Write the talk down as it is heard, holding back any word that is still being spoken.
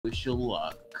wish you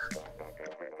luck.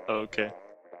 Okay.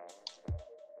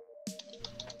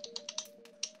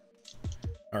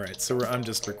 Alright, so I'm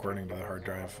just recording to the hard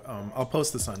drive. I'll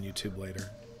post this on YouTube later.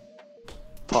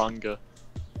 Ponga.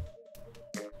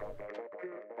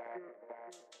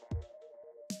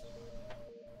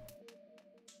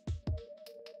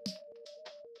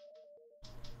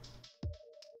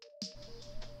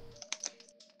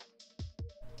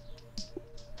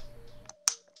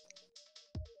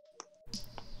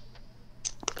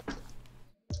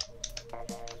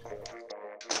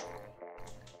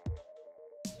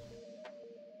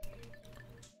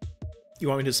 You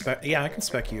want me to spec? Yeah, I can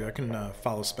spec you. I can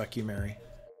follow spec you, Mary.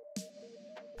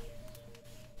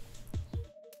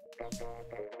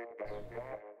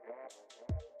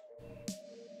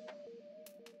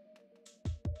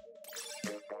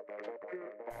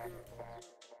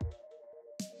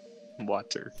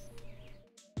 Water.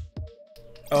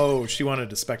 Oh, she wanted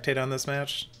to spectate on this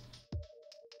match?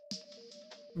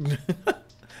 I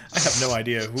have no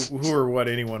idea who or what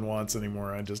anyone wants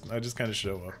anymore. I just kind of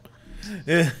show up.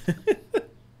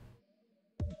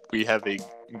 We have a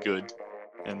good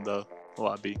in the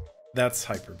lobby. That's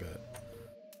Hyperbit.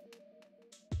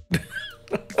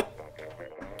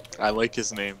 I like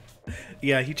his name.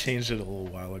 Yeah, he changed it a little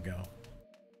while ago.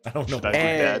 I don't know. Should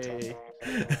I do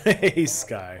that? Hey,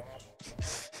 Sky.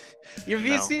 Your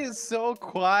VC is so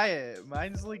quiet.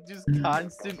 Mine's like just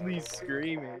constantly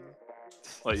screaming.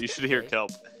 Well, you should hear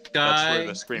Kelp. That's Guy, where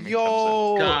the screaming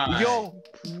Yo, Guy. yo,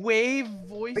 wave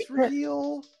voice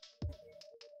reveal.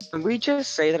 Can we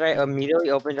just say that I immediately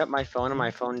opened up my phone and my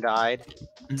phone died?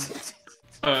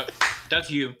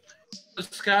 That's you.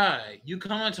 Sky, you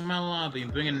come into my lobby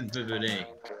and bring in Vivid.Ink.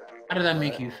 How did that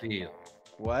make you feel?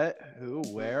 What? Who?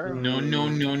 Where? No.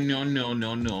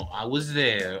 I was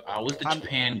there. I was the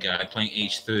Japan guy playing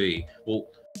H3. Well,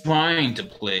 trying to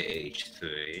play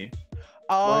H3.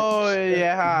 Oh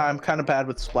yeah, I'm kind of bad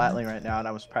with splatling right now, and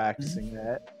I was practicing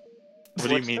that. What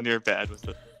do you mean you're bad with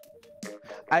it?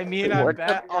 I mean, I'm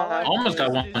bad. I almost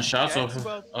got one shot off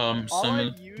All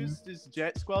summon. I've used is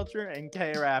Jet Squelcher and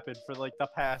K Rapid for like the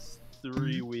past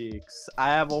 3 weeks. I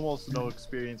have almost no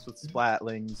experience with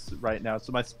splatlings right now,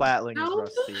 so my splatling is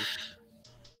rusty.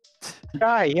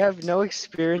 Guy, you have no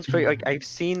experience, but like I've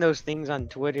seen those things on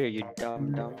Twitter. You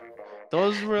dumb.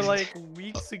 Those were like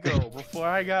weeks ago, before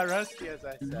I got rusty, as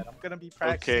I said. I'm gonna be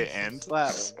practicing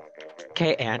splatling.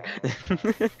 Okay, and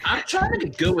I'm trying to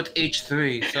get good with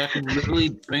H3 so I can literally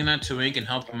bring that to Ink and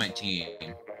help my team.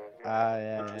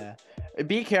 Yeah.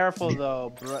 Be careful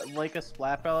though, like a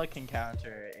splat bella can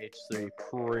counter H3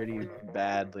 pretty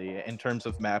badly in terms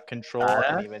of map control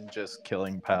and even just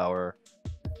killing power.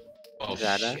 Oh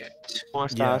Zada? shit.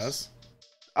 Yes.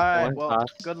 Alright, well,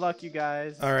 good luck you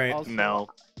guys. All right. Also, No.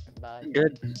 bye.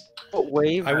 good. What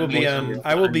wave? I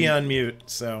will be on mute.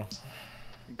 So.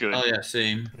 Good. Oh yeah,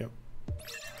 same. Yep.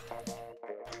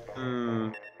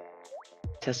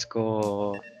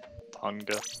 Tesco.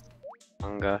 Ponga.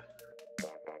 Manga.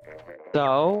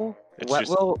 So, It's what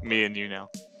just will me and you now.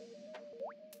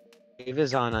 wave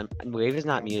is on? Wave is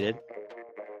not muted.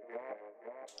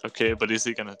 Okay, but is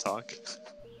he gonna talk?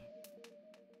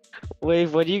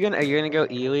 Wave, what are you gonna go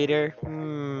E leader?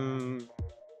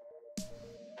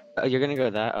 Oh, you're gonna go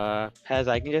that. Pez,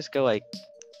 I can just go like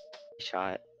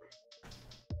shot.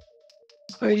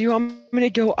 Wait, I'm gonna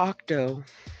go Octo.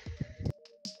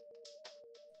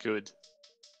 Good.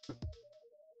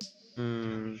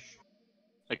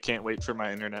 I can't wait for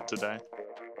my internet to die.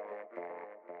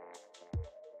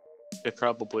 It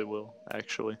probably will,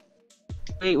 actually.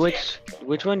 Wait,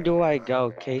 which one do I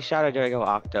go? K-shot or do I go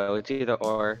Octo? It's either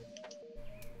or.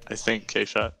 I think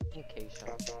K-Shot.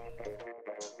 K-shot.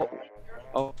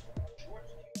 Oh.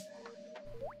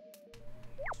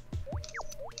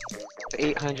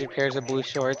 800 pairs of blue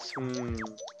shorts.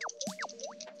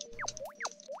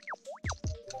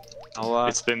 Oh,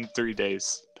 It's been 3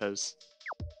 days, Pez.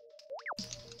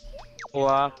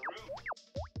 I'm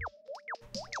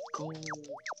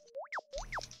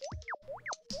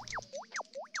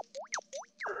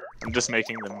just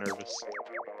making them nervous.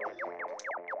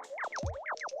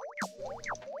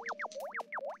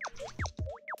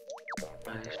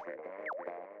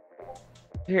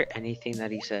 Hear anything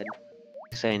that he said?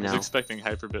 Say I no. was expecting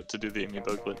Hyperbit to do the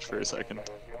amiibo glitch for a second.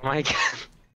 My God.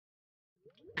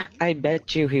 I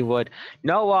bet you he would.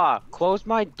 Noah, close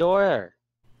my door.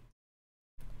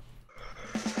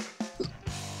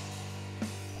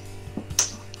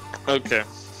 Okay.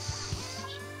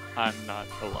 I'm not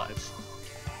alive.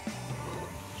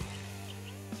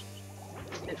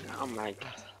 Oh my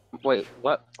God. Wait,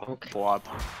 what? Okay. Blob.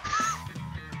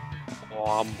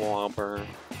 Blobber.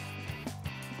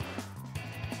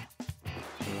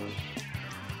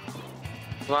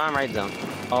 One on right zone.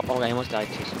 Oh, I almost died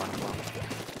too. Spawn.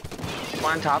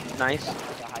 One on top, nice.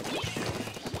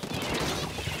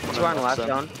 Two on left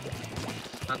zone.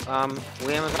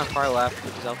 Liam is on far left,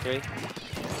 which is L3.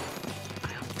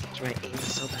 My aim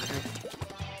is so bad.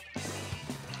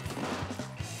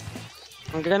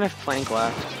 I'm gonna flank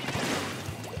left.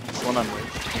 One on right.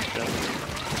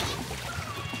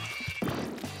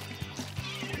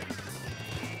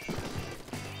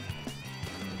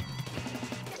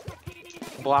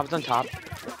 Blob's on top.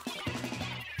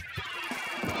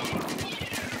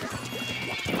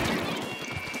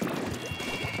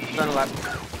 On the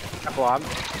left. A blob.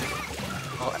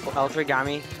 Oh, L3 got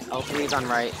me. L3's on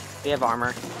right. They have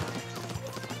armor.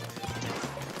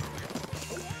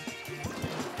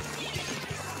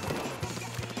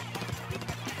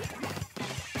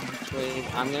 Wait,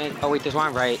 I'm gonna. Oh wait, there's one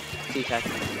on right. D-Tech.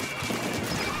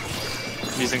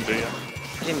 Using 3.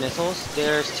 Using missiles.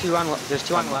 There's two on. There's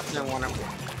two on left and one on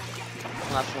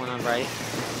left, one on right.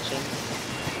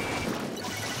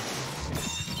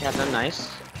 Yeah, done nice.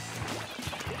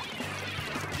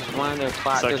 There's one on their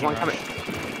flat. There's one coming.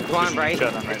 There's one on right.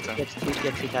 Gets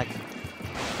T-Tech.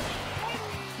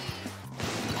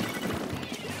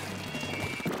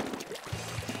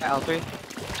 L3.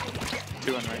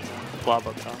 2 on right. Blob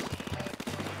up top.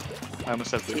 I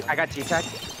almost have 3. I got T-Tech.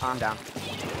 I'm down.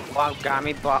 Blob got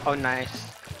me. Blob. Oh, nice.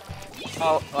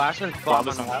 Oh, last one's Blob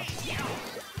on the left.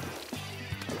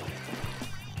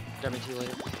 Grab me 2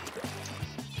 later.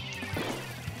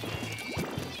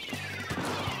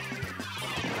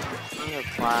 On their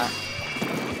flat.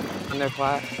 On their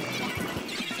flat.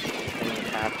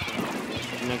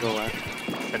 I'm gonna go left.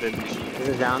 I didn't. This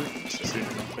is down. Just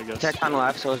enough, I guess. Tech on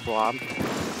left, so is Blob.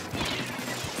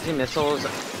 Using missiles.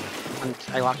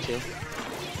 I locked 2.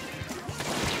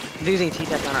 Using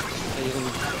T-Tech on our.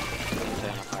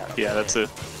 Yeah, that's it.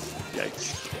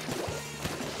 Yikes.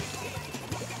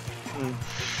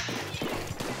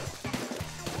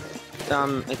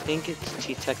 I think it's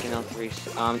T-Tech and L3.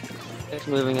 It's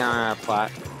moving on our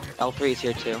flat. L3 is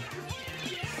here too. I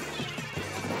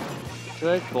feel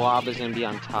like Blob is gonna be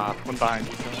on top. One behind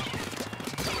you.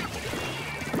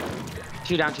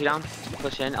 2 down, 2 down.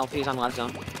 Push in. L3 is on left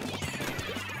zone.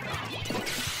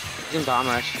 Using bomb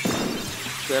rush.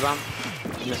 Square bomb.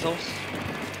 Missiles.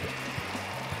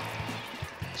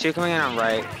 2 coming in on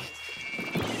right.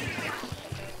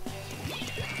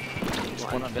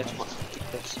 One on That's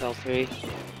L3.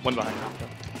 One behind.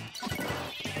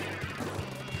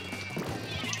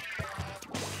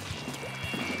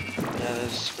 Yeah,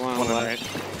 there's one One on on left.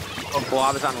 right. Oh,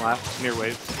 Blob is on left. Near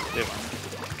wave. Yep.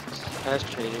 I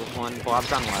just traded with one.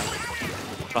 Blob's on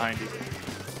left. Behind you.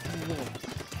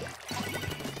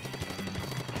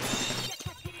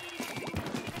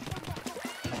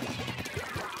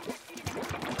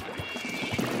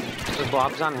 So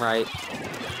Blob's on right.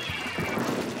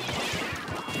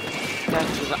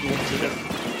 That's got me too.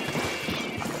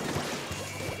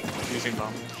 Using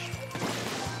bomb.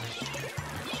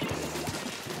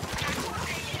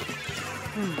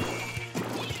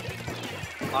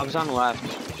 Blob's on left.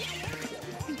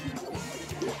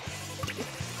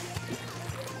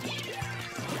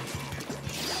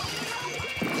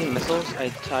 Using missiles, I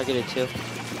targeted 2.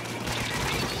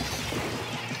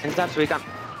 Ends up weak on.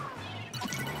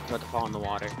 About to fall in the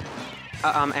water.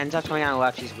 Ends up coming on the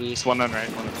left. He's weak. It's one on right,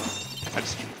 one on left. I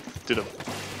just did a.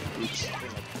 Oops.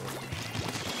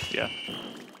 Yeah.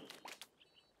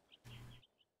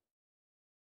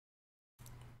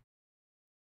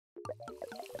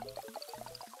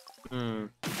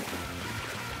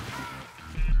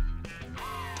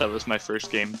 That was my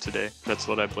first game today. That's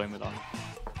what I blame it on.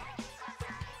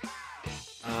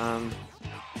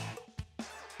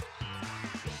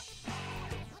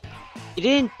 You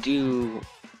didn't do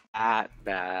that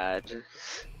bad.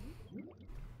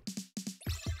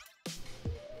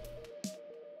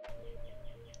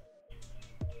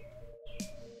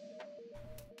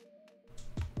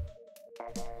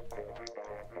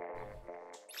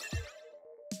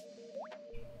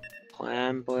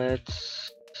 Plan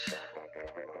blitz.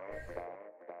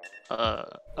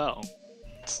 Oh.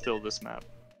 It's still this map.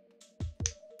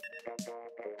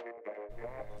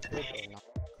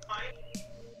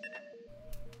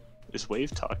 Is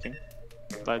Wave talking,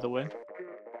 by the way?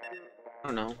 I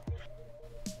don't know.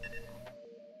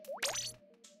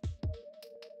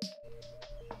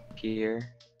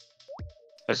 Here.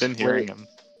 I've been hearing him,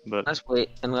 but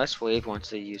Unless Wave wants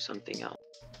to use something else.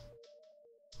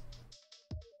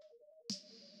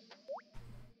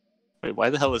 wait, why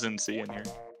the hell is NC in here?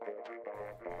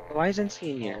 Why isn't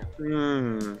he in here?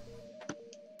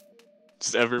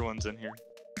 Just everyone's in here.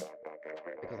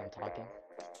 Because I'm talking.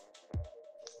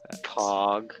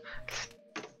 Pog.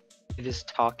 It is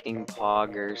talking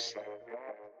poggers.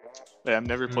 Yeah, I'm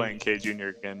never playing K Junior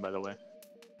again, by the way.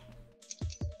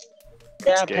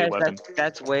 Yeah, gay Pez, weapon.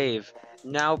 that's wave.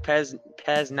 Now Pez,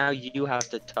 now you have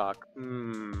to talk.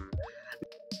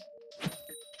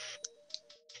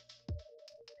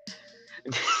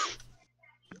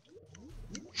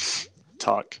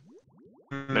 Talk.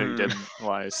 No, you didn't.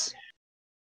 Wise.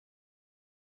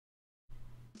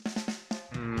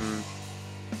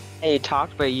 Hey, talk,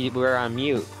 but you were on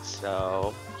mute,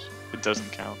 so. It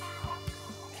doesn't count.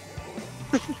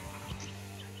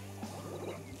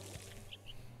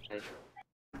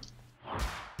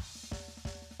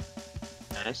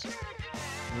 Nice.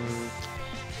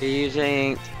 You're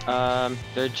using,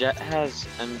 their jet has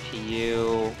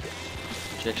MPU,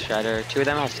 Trick Shredder. 2 of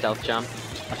them have Stealth Jump,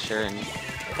 Usher, and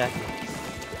Tech.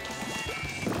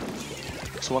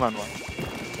 It's one-on-one.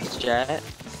 It's Jet.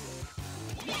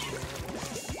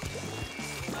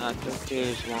 I think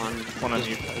there's one. One on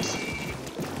you guys.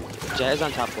 Jet is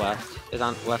on top left. Is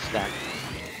on left stack.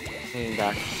 Moving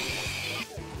back.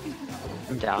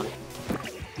 I'm down.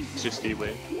 It's just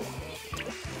E-Wave.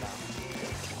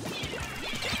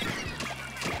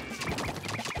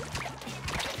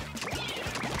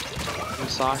 And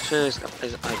Slosher is okay,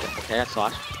 that's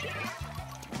Slosh.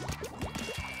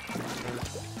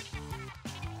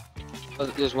 Oh,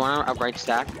 there's one up right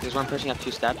stack. There's one pushing up 2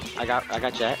 steps. I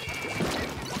got Jet.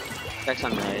 Tech's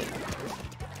on right.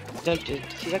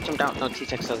 T-Tech jumped out. No,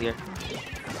 T-Tech's still here.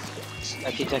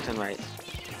 T-Tech's on right.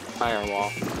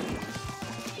 Firewall.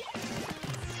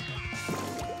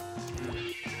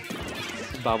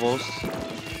 Bubbles.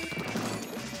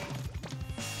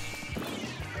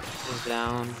 Is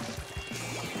down.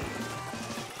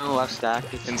 Oh, left stack.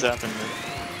 In Zap and mid.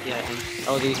 Yeah,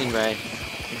 oh, they're using Ray.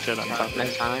 And Jet on top.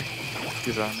 Next timer.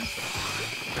 He's on me.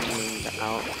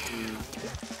 Out.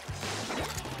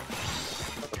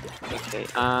 Okay,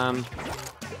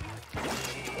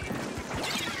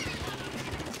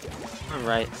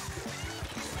 alright.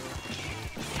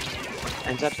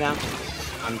 Ends up down?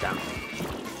 I'm down.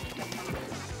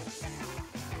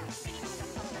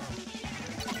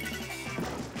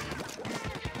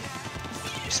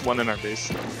 Just one in our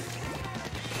base.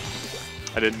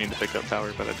 I didn't mean to pick up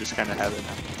tower, but I just kind of have it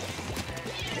now.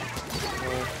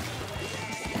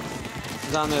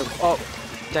 He's on there. Oh,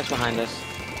 Tech's behind us.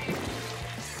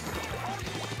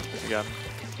 I got him.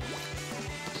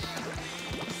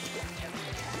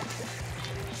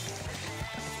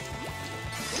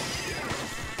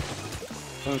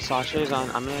 When Sasha's on,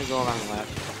 I'm gonna go around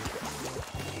left.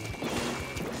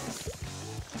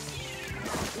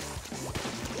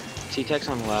 T-Tech's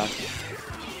on left.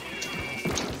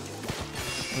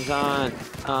 He's on,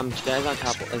 Jed's on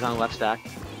top, is on left stack.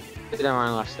 They're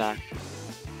on left stack.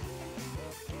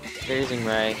 They're using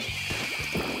Ray.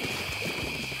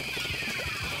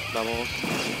 Doubles.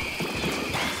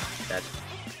 Dead.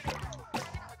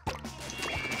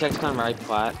 T-Tech's on right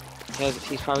plat.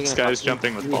 He's probably gonna. This guy's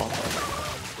jumping with ball.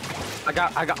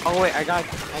 Oh wait, I got,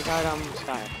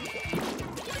 Sky.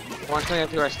 One's coming up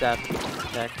to our step.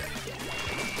 Tech.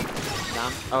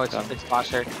 Down. Oh, it's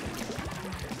Flasher.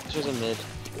 This was a mid.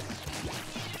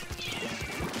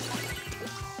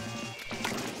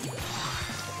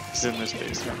 He's in this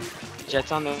base now.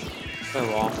 Jet's on the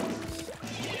wall.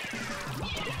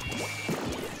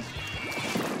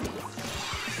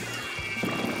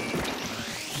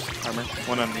 Armor.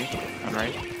 One on me. On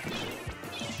right.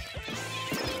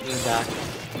 Moving back.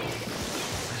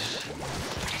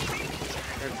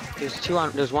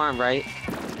 There's one on right.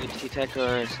 T-Tech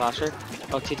or Slasher.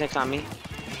 Oh, T-Tech's on me.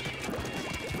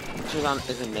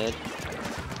 Is in mid.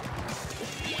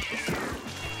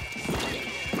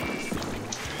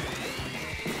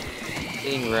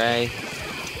 Getting Ray.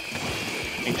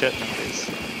 Ink Jet in the base.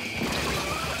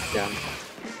 Down.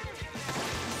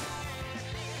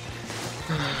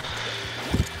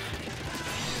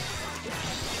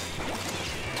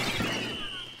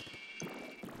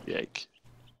 Yike.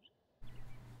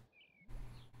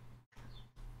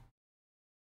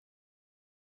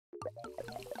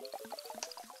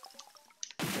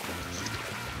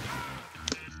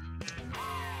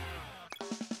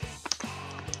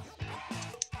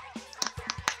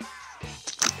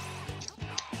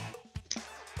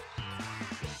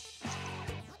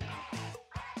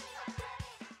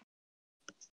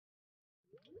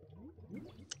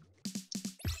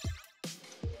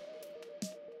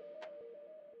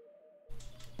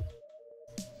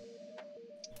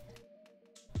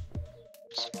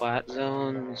 Splat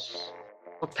zones.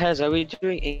 Oh, Pez, are we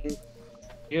doing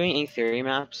ink theory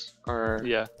maps or?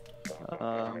 Yeah.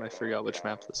 I forgot which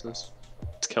map this is.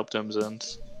 It's Kelp Dome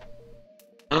Zones.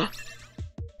 Who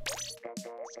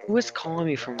is calling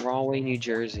me from Rahway, New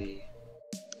Jersey?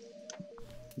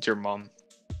 It's your mom.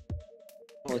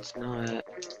 Oh, it's not.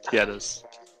 Yeah, it is.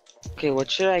 Okay,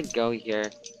 what should I go here?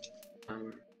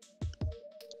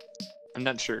 I'm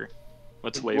not sure.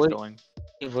 What's wave What- going?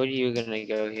 What are you gonna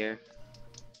go here?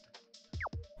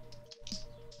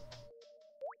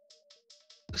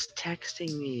 Who's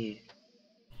texting me?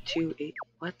 2-8.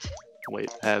 What?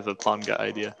 Wait, I have a Ponga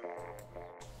idea.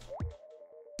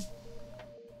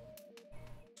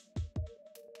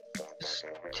 Who's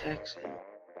texting?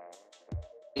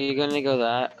 Are you gonna go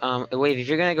that? Wait, if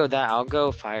you're gonna go that, I'll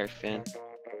go Fire Fin.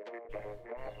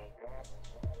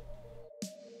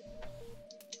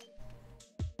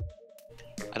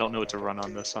 I don't know what to run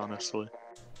on this, honestly.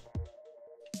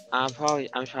 I'm probably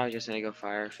just gonna go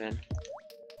Fire Fin.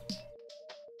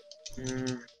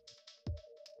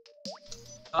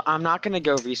 I'm not gonna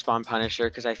go Respawn Punisher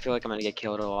because I feel like I'm gonna get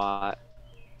killed a lot.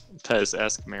 Tez,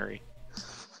 ask Mary.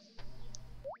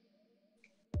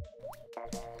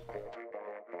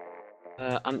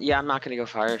 Yeah, I'm not gonna go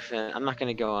Fire Fin. I'm not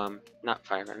gonna go not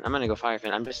Fire Fin. I'm gonna go Fire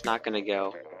Fin. I'm just not gonna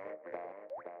go.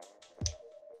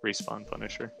 Respawn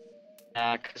Punisher.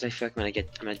 Yeah, because I feel like I'm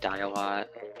gonna die a lot.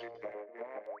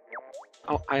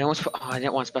 Oh, I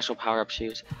didn't want special power-up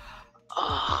shoes.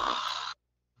 Oh.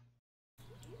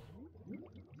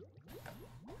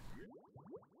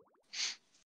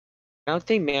 I don't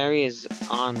think Mary is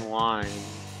online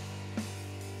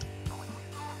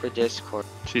for Discord.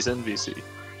 She's in VC.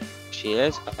 She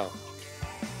is? Oh.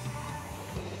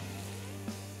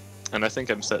 And I think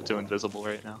I'm set to invisible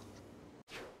right now.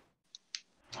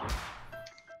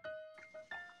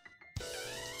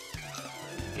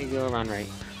 You go around right.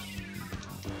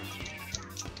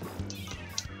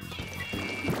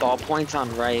 Ball points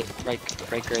on right grade.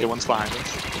 Okay, one's behind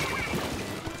us.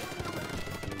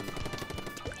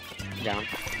 Down.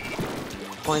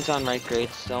 Points on right grade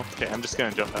still. Okay, I'm just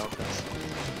gonna jump out. That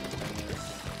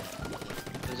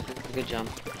was a good jump.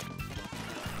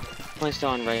 Points still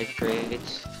on right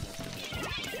grades.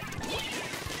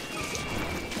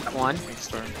 One. Thanks,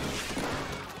 Storm.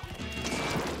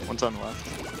 One's on left.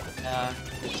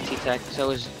 It's T-Tech. So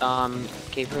is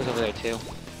Caper's over there too.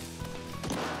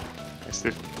 Nice,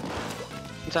 dude.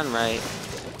 It's on right.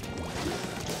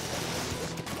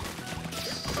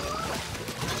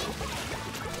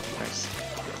 Nice.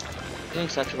 Doing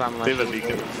such about my They have a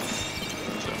beacon.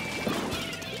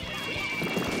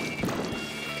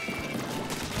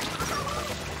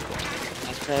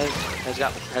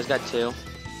 Has got two.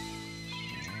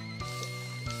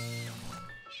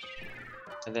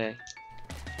 Are they?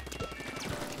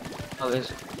 Oh,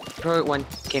 there's probably one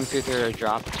came through a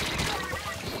drop.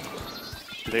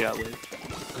 They got wave.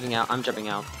 Looking out. I'm jumping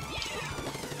out.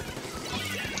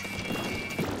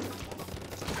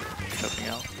 Jumping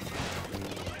out.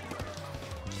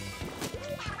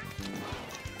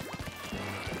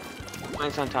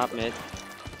 Mine's on top mid.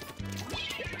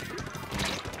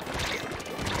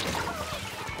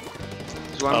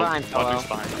 There's one behind fellow.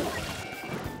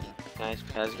 Nice,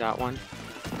 Pez got one.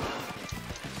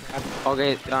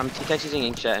 Okay, T-Tex using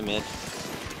Inkjet in mid.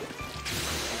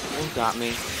 William got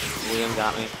me. William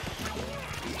got me.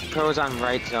 Pro's on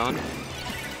right zone.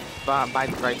 By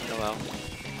right below.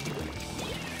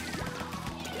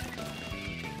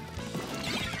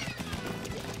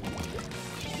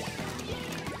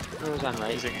 Pro's on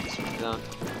right Using Inkjet. zone.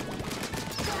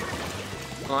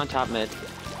 Go on top mid.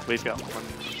 Wave got one.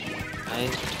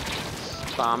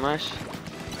 Nice. Bomb rush.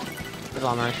 The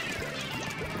bomb rush.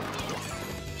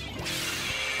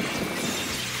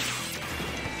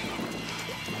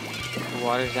 The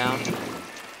water's down.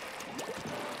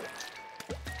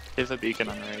 They have a beacon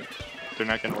on the right. They're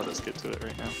not gonna let us get to it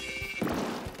right now.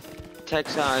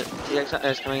 T-Tex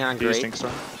is coming on Do you great. think so?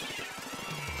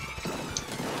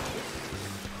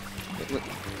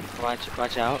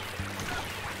 Watch out.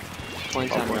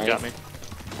 Points on One right. got me.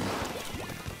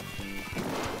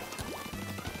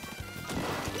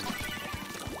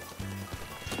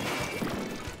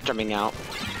 Jumping out.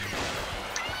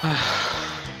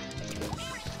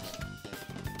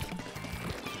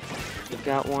 We've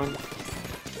got one.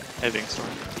 I think so.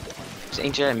 It's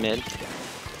Inkjet at mid.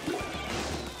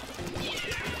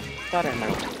 Thought I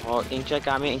might. Oh, Inkjet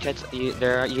got me. Inkjet's you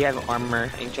have armor.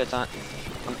 Inkjet's on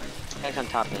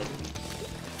top mid.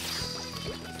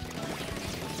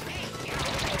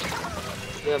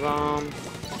 You have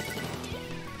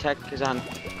Tech is on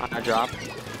a drop.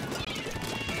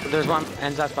 There's one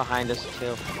Enzas behind us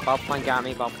too. Ball point got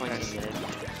me. Ball point's in mid.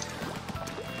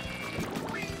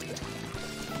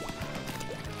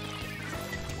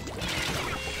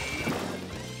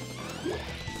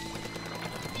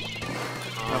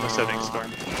 I'm a setting storm.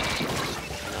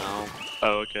 No.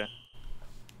 Oh, okay.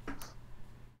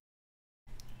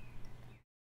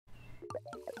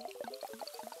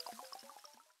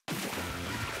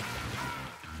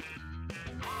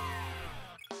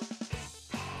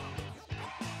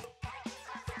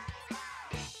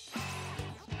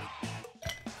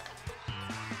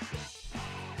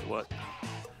 What?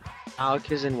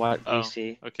 Alec is in what, Oh,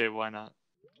 VC? okay, why not?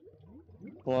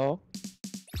 Hello?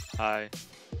 Hi.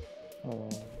 Oh.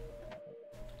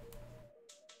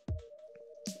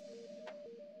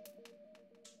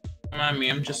 Remind me,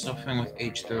 I'm just suffering with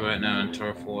H3 right now in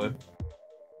Turf War.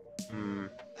 Hmm.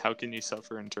 How can you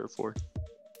suffer in Turf War?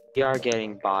 We are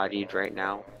getting bodied right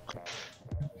now.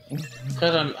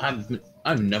 Because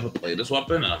I've never played this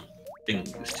weapon. I'm getting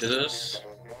used to this.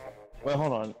 Wait,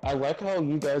 hold on. I like how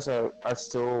you guys are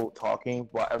still talking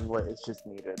while everyone is just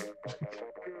muted.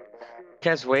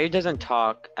 Because Wave doesn't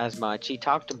talk as much. He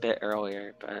talked a bit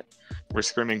earlier, but We're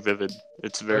scrimming Vivid.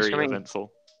 It's very scrimming-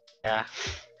 eventful. yeah.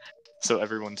 So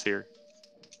everyone's here.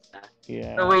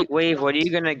 Yeah. Oh wait, Wave, what are you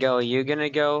gonna go? Are you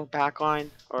gonna go backline,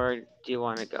 or do you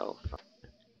want to go?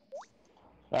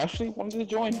 I actually wanted to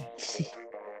join.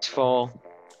 It's full.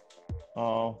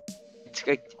 Oh. It's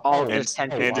like all And- there's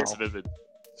 10 oh, people. And wow. it's Vivid.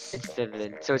 It's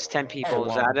Divinity. So it's 10 people. Oh,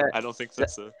 wow. Zada I don't think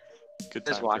that's a good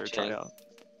Just time for a watching. tryout.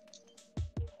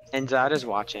 and Zada's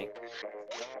watching.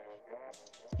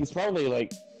 He's probably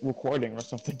like recording or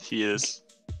something. He is.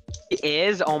 It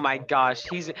is? Oh my gosh,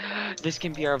 this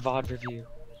can be our VOD review.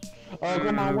 Oh,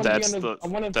 come on. I want to be That's on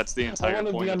the. that's the I entire want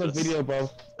to point be on of the this. video, bro.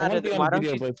 I want to be Why on the don't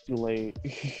video, you- but it's too late.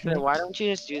 Dude, why don't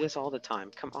you just do this all the time?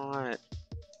 Come on.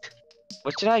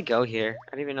 What should I go here?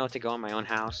 I don't even know what to go in my own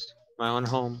house. My own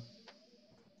home.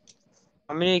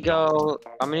 I'm gonna go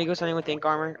something with ink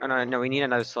armor. Oh no, we need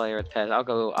another Slayer with Pez.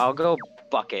 I'll go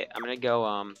bucket. I'm gonna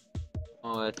go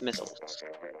with missiles.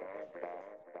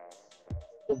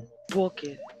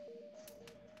 Bucket.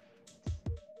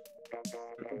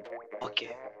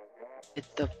 Bucket. It's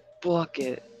the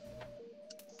bucket.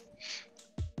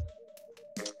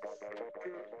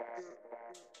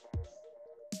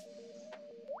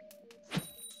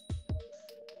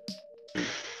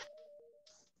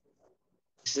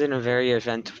 This is in a very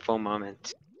eventful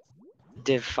moment.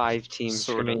 Div 5 team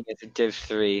Sorta. swimming into Div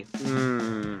 3.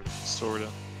 Sorta.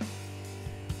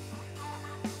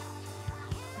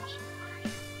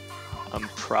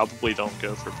 Probably don't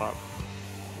go for pop.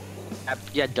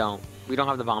 Yeah, don't. We don't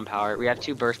have the bomb power. We have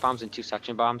 2 burst bombs and 2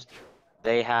 suction bombs.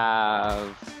 They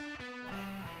have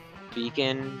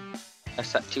beacon,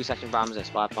 2 suction bombs, and a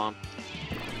spot bomb.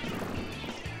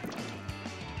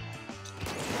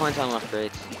 Points on left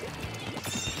grades.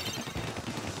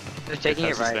 They're taking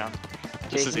it Fez is right. down.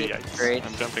 This is a Taking it yikes. great.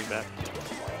 I'm jumping back.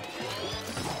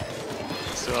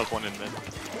 Still have one in mid.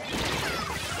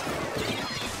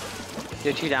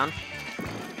 They're 2 down.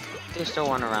 There's still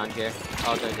 1 around here.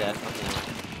 Oh, they're dead. Okay, never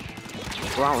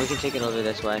mind. Well, we can take it over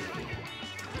this way.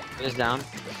 It is down.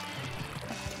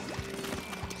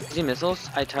 Using missiles.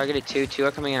 I targeted 2. 2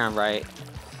 are coming in on right.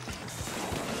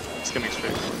 It's coming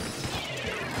straight.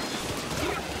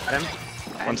 Got him.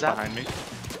 One's Hands up. behind me.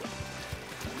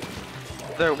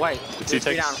 They're white. The They're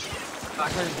 3 down. T-Tex.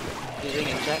 Black one's using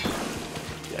inject.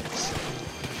 Yikes.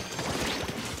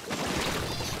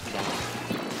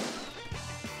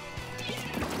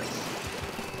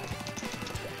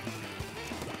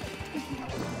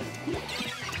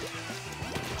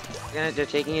 They're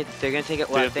taking it. They're gonna take it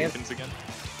They left. have They have beacons again.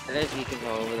 beacons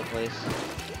all over the place.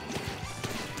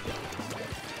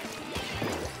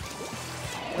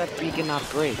 That beacon not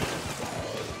break.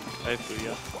 I have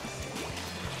Booyah.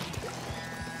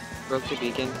 Broke the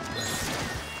beacon.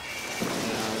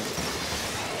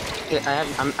 Okay,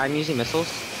 I'm using missiles.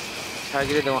 I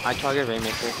targeted ray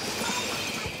missiles.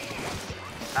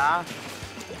 Ah.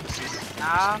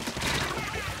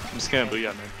 I'm just gonna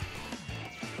Booyah mid.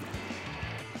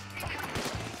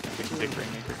 We can take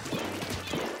Rainmaker.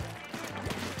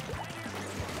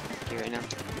 Okay, right now.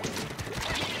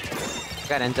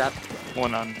 Got ends up.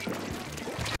 One on.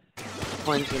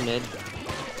 Points in mid.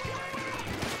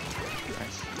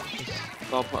 Nice.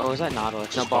 Oh, was that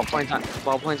Nautilus? No, ball points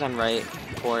on right.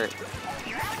 Port.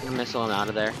 Missile him out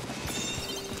of there.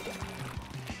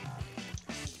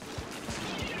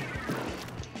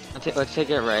 Let's take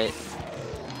it right.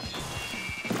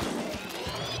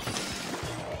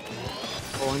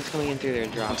 Oh, one's coming in through their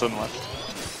drop. One's on the left.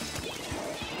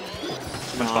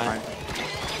 One's Not. behind.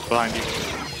 Behind you.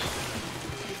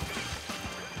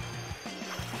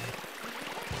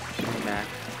 Coming back.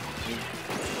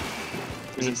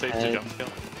 Is it safe to jump kill?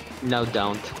 No,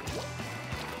 don't.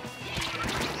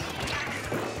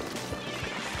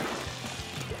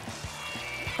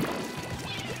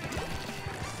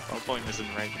 point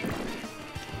isn't right.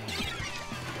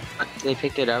 They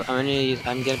picked it up. I'm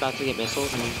about to get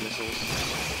missiles. I'm gonna use missiles.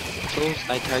 Missiles.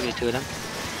 I targeted 2 of them.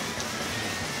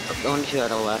 Only 2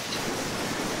 out of the left.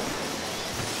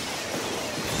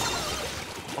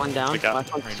 1 down.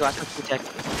 Last one T-Tech.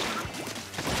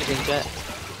 Getting jet.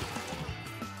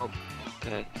 Oh,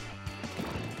 okay.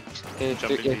 Okay,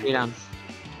 3 down.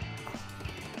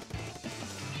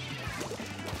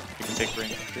 You can take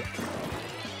ring.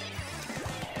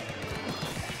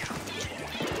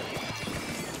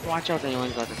 Watch out if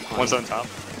anyone's got this point. One's on top.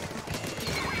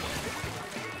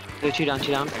 They're 2 down,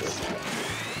 2 down. Nice.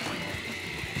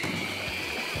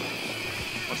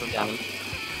 One's on top.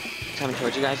 He's coming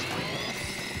towards you guys.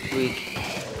 Weak.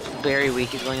 Very weak.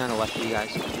 He's going on the left of you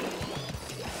guys.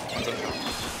 One's on top.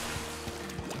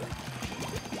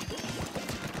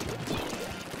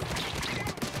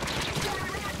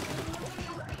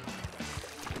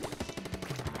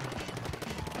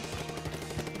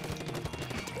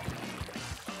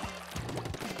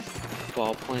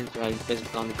 Ball points right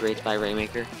is on the grades by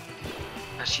Rainmaker.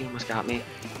 Oh, she almost got me.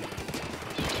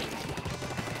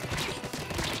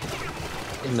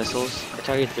 And missiles. I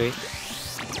targeted 3.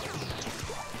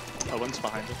 Oh, one's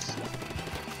behind us.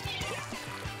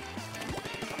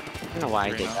 I don't know why I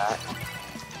did that.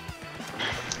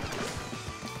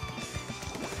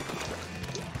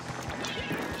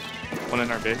 One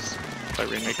in our base by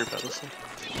Rainmaker pedestal.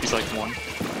 He's like 1.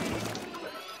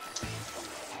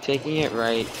 Taking it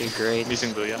right to grades. I'm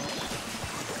using Booyah.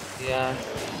 Yeah.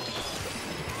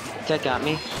 Tech got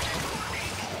me.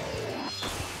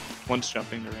 One's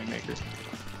jumping to Rainmaker.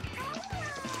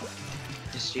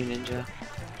 Just you, Ninja.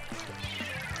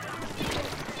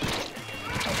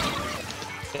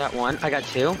 I got 1. I got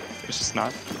 2. It's just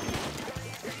not.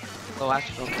 Oh,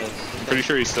 last. Okay. Pretty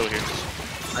sure he's still here.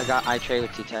 I trade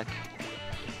with T-Tech.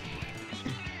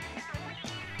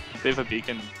 They have a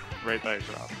beacon right by a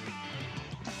drop.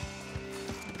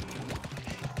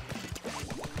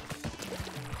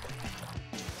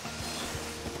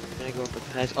 Gonna go up with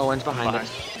the heads. Oh, one's behind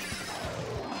us.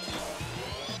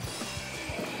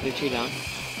 They're 2 down.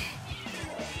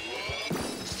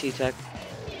 It's T-Tech.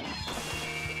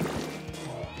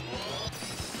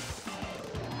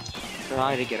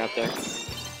 Try to get up there.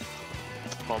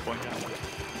 Ball point down.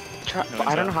 No,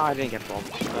 I don't know how I didn't get ball,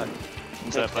 but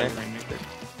What's that by Rainmaker?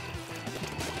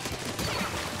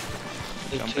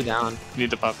 they're 2 down. You need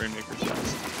to pop Rainmaker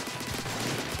fast.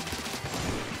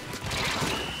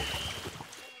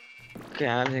 Okay,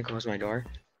 I'm gonna close my door.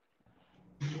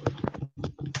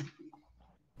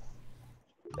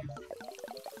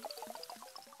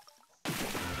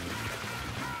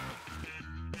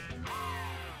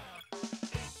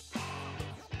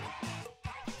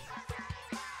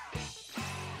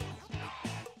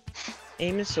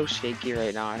 Aim is so shaky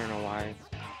right now, I don't know why.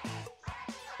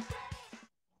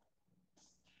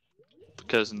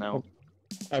 Because no.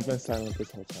 I've been silent this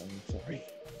whole time, I'm sorry.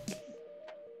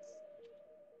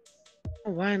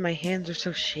 Why my hands are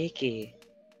so shaky?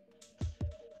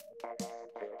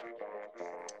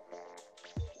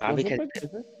 Because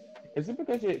Is it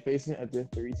because you're facing a Div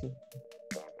 3 team?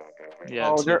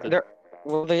 Yeah,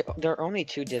 they're only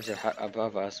 2 divs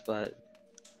above us, but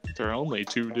there are only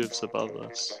 2 divs above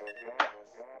us.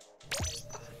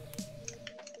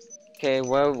 okay.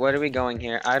 Well, what are we going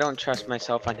here? I don't trust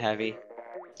myself on heavy.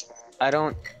 I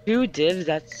don't 2 divs.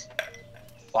 That's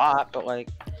a lot, but like,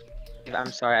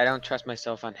 I'm sorry. I don't trust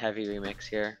myself on heavy remix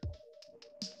here.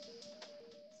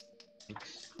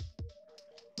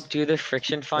 Do the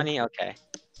friction funny? Okay.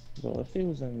 Well, if he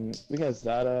was in, we got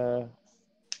Zada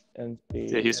and the.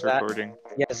 Yeah, he's recording.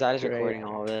 Yeah, Zad is recording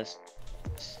all of this.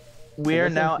 We're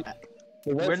now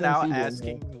We're now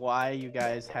asking why you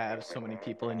guys have so many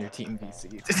people in your team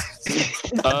VC.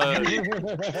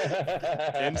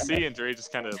 MC and Dre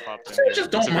just kind of popped in.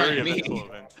 Just don't It's a very mind me. eventful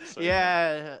event. So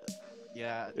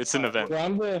yeah. it's an event.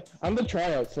 Well, I'm the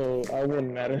tryout, so I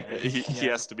wouldn't matter. He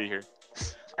has to be here.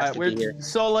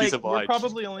 So like He's we're obliged.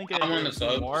 probably only I'm gonna on do the a few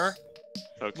subs. more.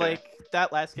 Okay. Like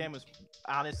that last game was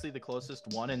honestly the closest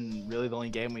one, and really the only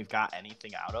game we've got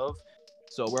anything out of.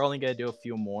 So we're only gonna do a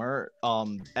few more.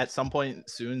 At some point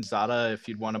soon, Zada, if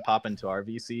you'd want to pop into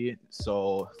RVC,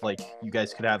 so like you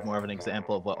guys could have more of an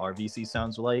example of what RVC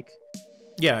sounds like.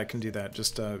 Yeah, I can do that.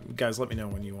 Just guys, let me know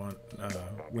when you want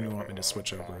me to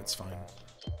switch over. It's fine.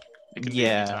 It can be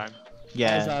Yeah. anytime.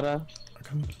 Yeah. Zada.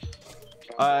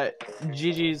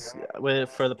 GG's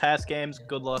for the past games.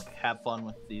 Good luck. Have fun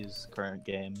with these current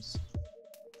games.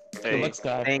 Good luck,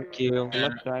 guy. Thank you. Good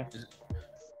luck, guy.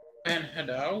 And head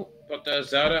out. But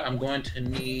Zada, I'm going to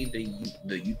need the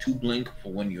YouTube link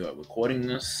for when you are recording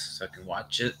this, so I can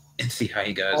watch it and see how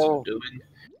you guys are doing.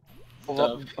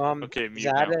 Okay, mute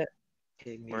now. Zada.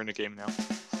 Okay, We're in a game now.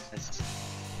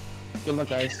 Good luck,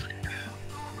 guys.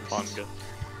 On good.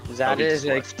 Zada Oh, is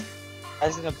like, just I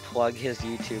was gonna plug his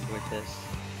YouTube with this.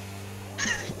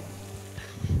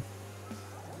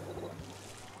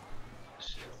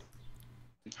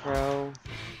 Pro.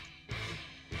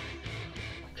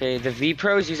 Okay, the V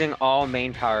Pro is using all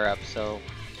main power ups, so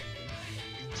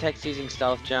Tech's using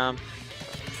stealth jump.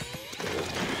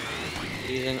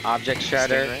 Using object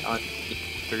shredder. Stingray? On...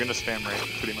 They're gonna spam right,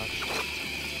 pretty much.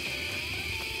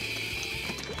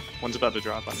 One's about to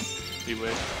drop on me. Be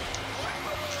wait.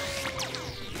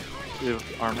 We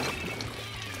have armor.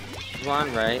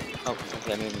 One right. Oh,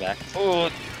 okay, moving back.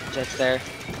 Oh, Jet's there.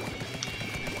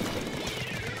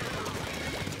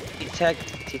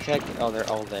 T-Tech. Oh, they're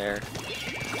all there.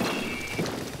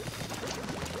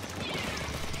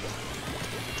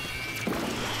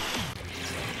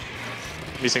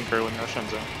 Missing Curling Rush on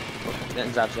zone.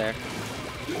 Then Zap's there.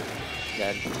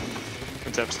 Dead.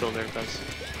 And Zep's still there, guys.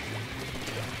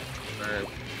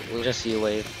 We'll just see a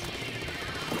wave.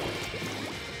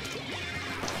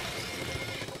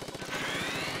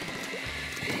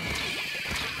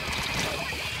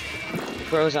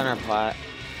 Pro's on our plot.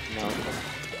 No.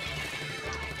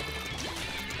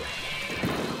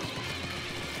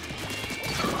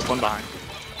 One behind.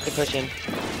 They push in.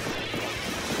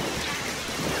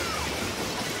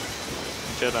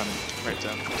 Jet on right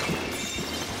zone.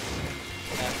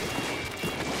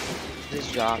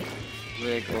 Just drop.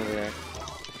 Rig over there.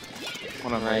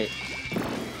 One on Right.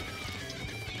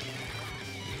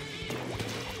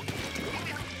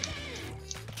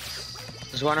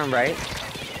 There's one on right.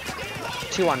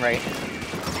 Two on right.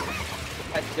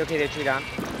 Okay, they're two down.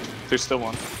 There's still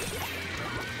one.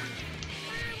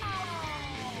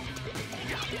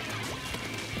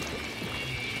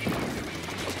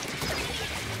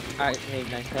 Alright, hey,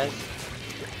 nice, Pez.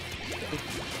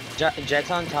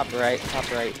 Jet's on top right,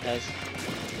 Pez.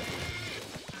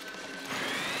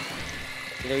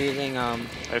 They're using, I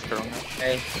have Curling Rush.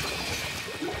 okay.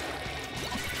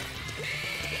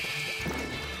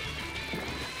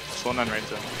 There's one on right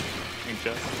zone. Ink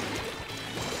Jet.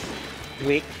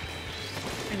 Weak.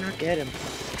 I not get him.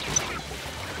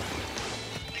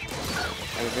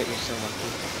 I bet you're so lucky.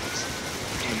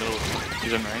 In the middle.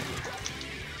 He's on right.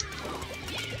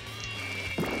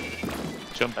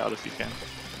 Jump out if you can.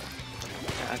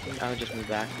 Yeah, I think I would just move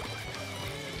back.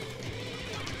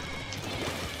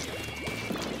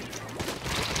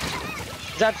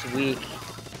 Zap's weak.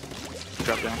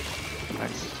 Drop down.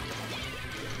 Nice.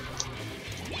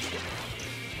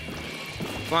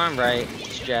 Come on, right.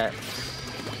 It's Jet.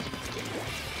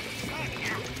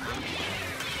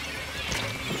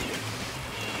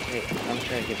 Wait, I'm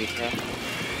trying to get V-Pro.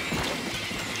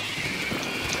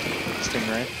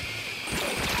 Stingray.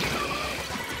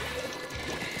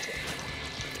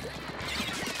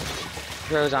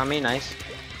 Pro's on me, nice.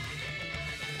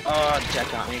 Oh, Jet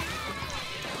got me.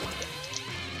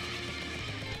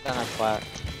 Down our flat.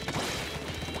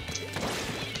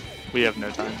 We have no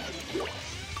time.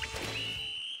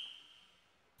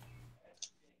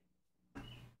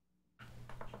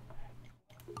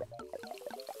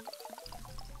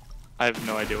 I have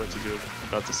no idea what to do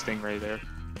about the Stingray there.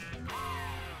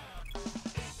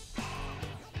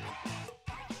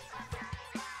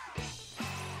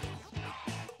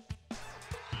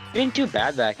 You didn't do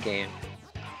bad that game.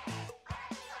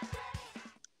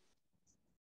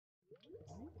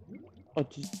 Did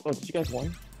you guys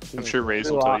win? I'm sure Raze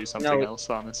will tell you something else,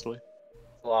 honestly.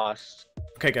 Lost.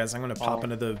 Okay, guys, I'm gonna pop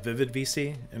into the Vivid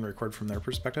VC and record from their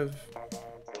perspective.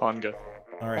 Tonga.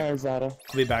 All right, Zada.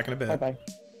 I'll be back in a bit. Bye-bye.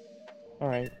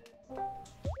 Alright.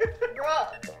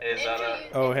 Hey, Zada.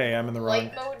 Oh, hey, I'm in the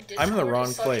wrong. I'm in the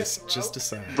wrong place. Just a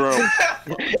sec. Bro.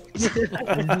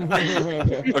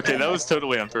 Okay, that was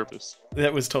totally on purpose.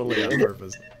 That was totally on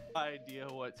purpose. Idea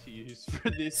what to use for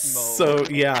this mode. So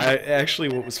yeah, actually,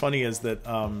 what was funny is that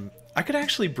I could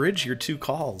actually bridge your two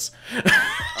calls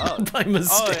by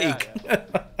mistake. Oh,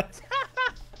 yeah.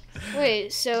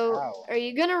 Wait, so are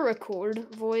you gonna record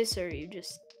voice or are you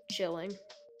just chilling?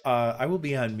 I will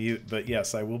be on mute, but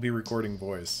yes, I will be recording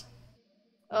voice.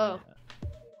 Oh.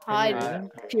 Hi,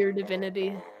 pure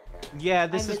divinity. Yeah,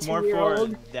 this I'm a is more for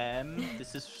 2-year-old. them.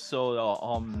 This is so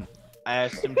I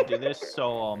asked them to do this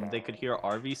so they could hear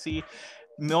RVC.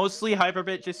 Mostly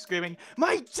Hyperbit just screaming,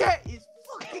 "My jet is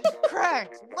fucking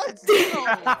cracked! Let's go!"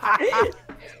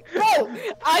 Bro,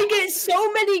 I get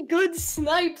so many good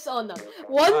snipes on them.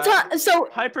 One time, so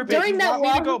Hyperbit, during you that want me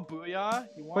to one- go booyah?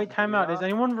 You want Wait, time out. booyah? Is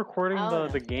anyone recording Oh.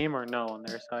 the game or no on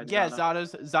their side? Yeah, Zana?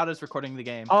 Zada's recording the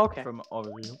game. Oh, okay. From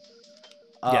overview.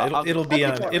 Yeah, it'll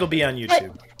be on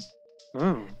YouTube.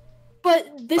 Mm.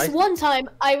 But this one time,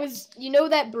 I was, you know,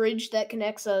 that bridge that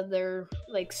connects their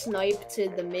like snipe to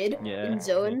the mid in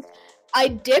zones. I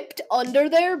dipped under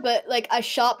there, but like I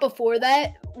shot before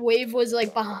that. Wave was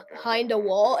like behind a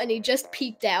wall, and he just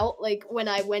peeked out like when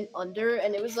I went under,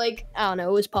 and it was like I don't know,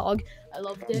 it was Pog. I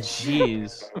loved it.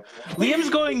 Jeez, Liam's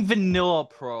going vanilla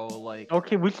pro. Like,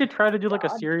 Okay, we should try to do like a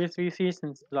serious VC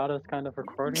since Zada's kind of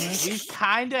recording this. we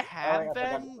kind of have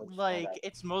been. Like,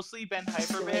 it's mostly been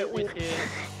Hyperbit with his.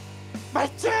 My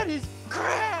dad is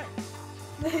cracked.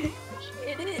 It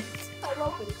is. I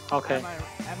love it. Okay.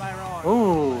 Am I wrong?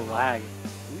 Ooh, lag.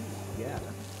 Yeah.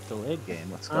 Delayed game.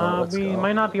 Let's go. We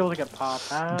might not be able to get popped.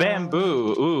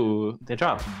 Bamboo. Ooh, they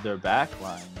dropped their back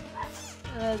line.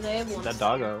 They have one. That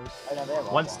doggos.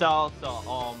 One style. So,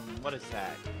 what is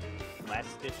that?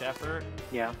 Last ditch effort.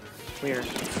 Yeah. Weird.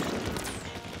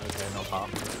 Okay, no pop.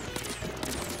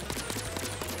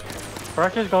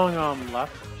 Rush is going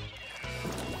left.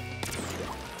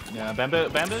 Yeah,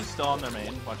 Bamboo's still on their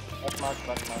main. Watch.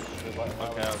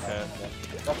 Okay.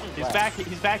 He's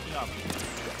backing up.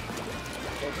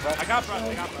 I got brush.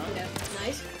 Yeah,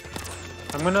 nice.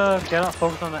 I'm gonna get out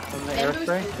focus on the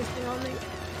airspray.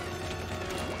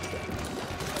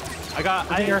 I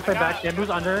think airspray back. Bamboo's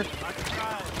under.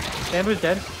 Bamboo's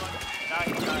dead. Nice.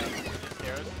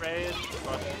 Airspray.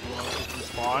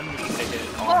 Spawn. We can take it.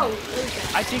 Oh,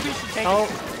 I think we should take it.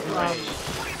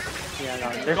 Yeah, I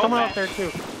got it. There's someone out there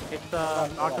too. It's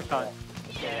Octoshot.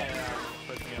 Yeah.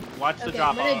 Watch the Okay,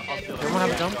 drop. Everyone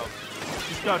have a jump?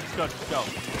 Just go.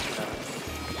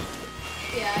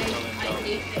 yeah, I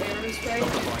hate the aerospray.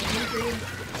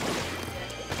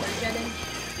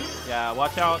 Yeah,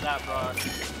 watch out that brush.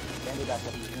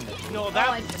 No,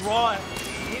 that brush.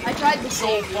 I tried to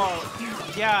save you.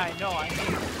 Yeah, I know.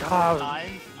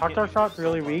 Octoshot's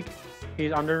really weak.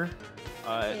 He's under.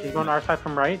 He's going to our side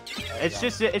from right. It's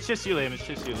just you, Liam.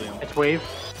 It's wave.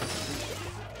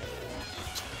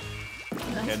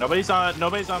 Okay, nobody's on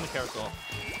the carousel.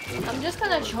 I'm just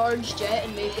gonna charge Jet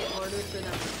and make it harder for them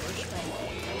to push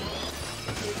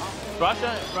Brush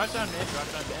on mid.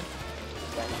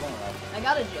 I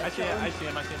got a Jet. I see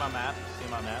him on map.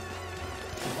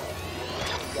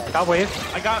 Got wave.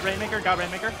 I got Rainmaker.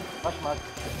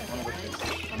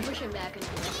 I'm pushing back into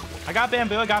it. I got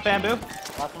bamboo.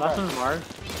 Last one's Mars.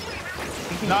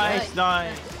 Nice.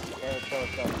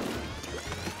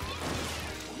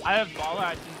 I have baller.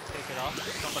 I didn't take it off.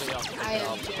 Somebody else. I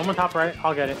have Jet. Someone top right.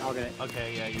 I'll get it.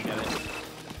 Okay, yeah, you get it.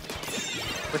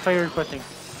 Which way are you requesting?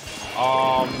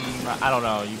 I don't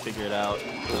know. You figure it out.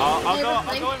 I'll go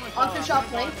in with Octoshot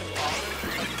flank.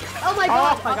 Oh my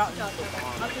god!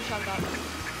 Octoshot got me.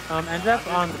 Ends up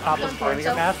on the top of the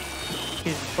Rainmaker path.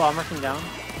 He's bomb rushing down.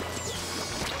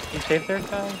 You safe there,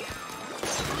 guy?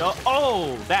 No.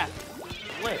 Oh, that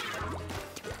flip.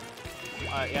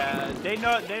 Yeah, they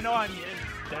know I'm in.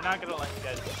 They're not gonna let you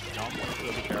guys jump, so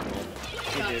be careful.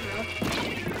 He did.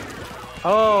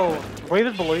 Oh, wave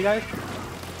is below you guys.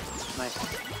 Nice.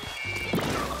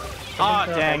 Ah,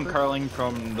 dang, curling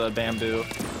from the bamboo.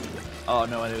 Oh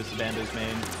no, it was the bamboo's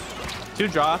main. 2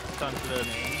 drops onto the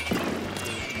main.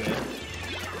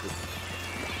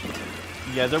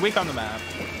 Yeah, they're weak on the map.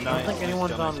 Nice. I don't think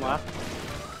anyone's on left.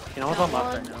 You know what's on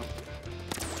left right now.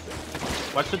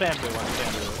 Watch the bamboo.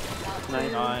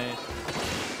 Nice.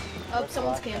 Oh,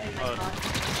 someone's camping my spot.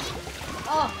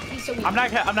 Oh, he's so weak. I'm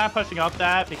not pushing up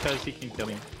that because he can kill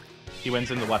me. He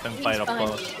wins in the weapon fight up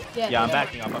close. Yeah, I'm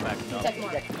backing up.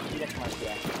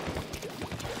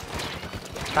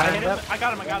 I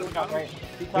got him.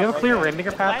 We have a clear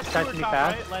Rainmaker path. Guys can be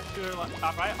fast. Let's do it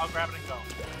top right. I'll grab it and go. I'm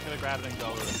gonna grab it and go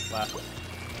left.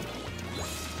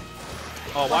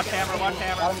 Oh, watch hammer.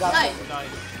 Nice.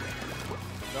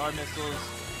 Guard missiles.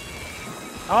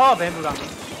 Oh, bamboo got me.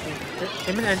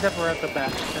 Him and Ends up were at the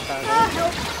back.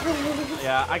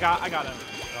 Yeah, I got him.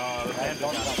 Bamboo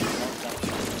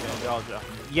got him.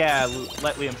 Yeah,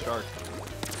 let Liam start.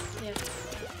 Yeah.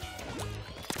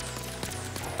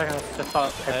 I just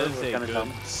thought Hyper was gonna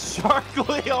jump. Shark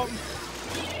Liam!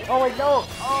 Oh wait, no!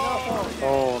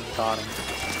 Oh, got him.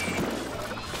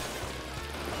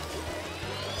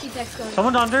 T-Tech's going.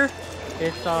 Someone's under.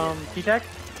 It's T-Tech.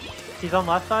 He's on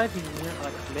left side. He's near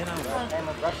like mid. I don't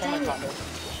know.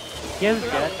 He has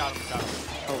jet. Got him.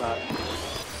 Oh god.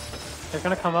 They're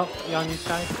gonna come up on you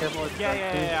guys. Careful.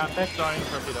 Yeah. I'm starting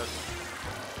torpedoes.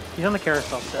 He's on the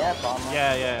carousel still.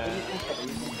 Yeah.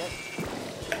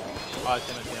 Oh, it's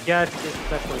him. Yeah, it's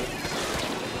definitely.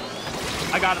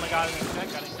 I got him. Got him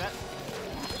set.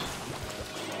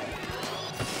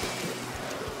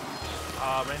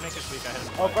 Rainmaker's weak. I hit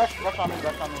him. Oh, brush on me.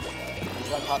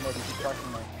 He's on top mid. He's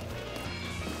crushing me.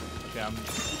 Okay,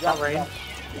 Got rain.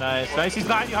 Nice, nice. He's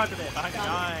behind you, Hyper Bit. Behind you.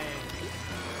 Nice.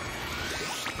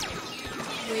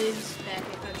 Waves back.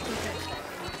 If I put that back.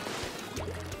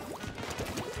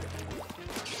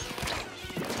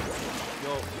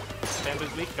 Yo,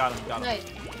 Bamboo's weak. Got him. Got him.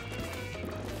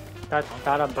 Nice.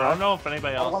 Got him, bro. I don't know if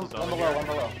anybody else is over here. One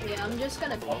below. Yeah, I'm just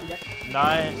gonna.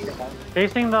 Nice.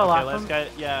 Facing the Okay, last let's one.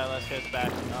 get let's get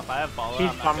backing up. I have follow. He's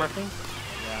I'm not bomb good. rushing.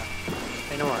 Yeah.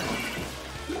 Hey, no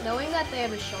worries. Knowing that they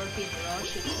have a Sharpie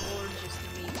brush, it's more just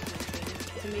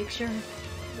to make sure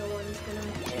no one's gonna.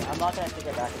 Hey, I'm not gonna take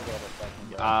it back together so I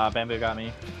can go. Bamboo got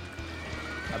me.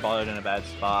 I balled it in a bad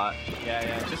spot.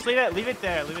 Yeah. Just leave it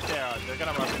there. Leave it there. They're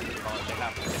gonna rush into the ball. They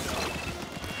have to.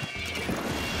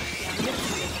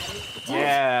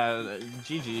 Yeah,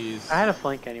 GG's. I had a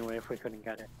flank anyway if we couldn't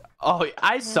get it. Oh,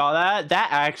 I saw that. That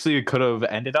actually could have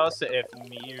ended us if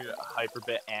me,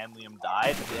 Hyperbit, and Liam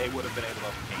died. They would have been able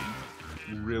to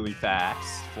paint really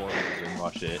fast for us and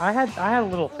rush it. I had a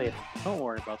little faith. Don't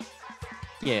worry about it.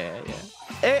 Yeah.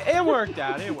 It worked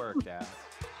out. It worked out.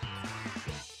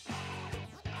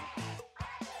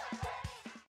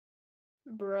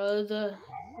 Bruh, the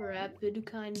rapid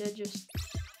kinda just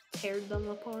teared them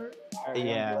apart.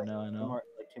 Yeah, like, no, I know. Like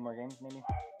 2 more games, maybe?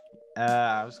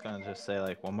 I was gonna just say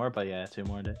like 1 more, but yeah, 2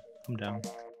 more. I'm down.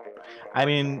 I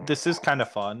mean, this is kind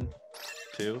of fun,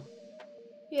 too.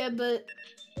 Yeah, but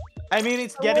I mean,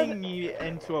 it's getting me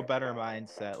into a better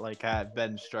mindset. Like, I've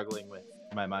been struggling with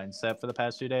my mindset for the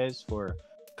past 2 days for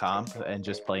comp and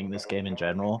just playing this game in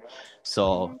general.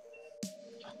 So,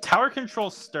 Tower Control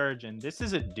Sturgeon, this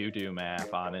is a doo-doo map,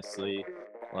 honestly.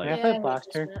 Like, Yeah, I played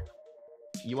Blaster.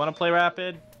 you want to play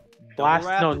Rapid? Blast?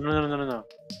 Double No, Rapid? no.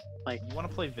 Like, You want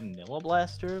to play Vanilla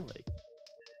Blaster? Like,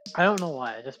 I don't know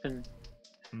why. I just been.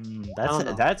 don't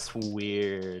know. that's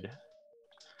weird.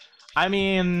 I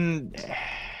mean,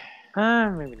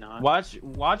 Maybe not.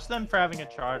 watch them for having a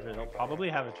charger. They'll probably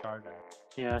have a charger.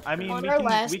 Yeah. I mean, On our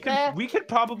last map- we could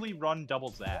probably run double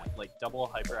zap, like double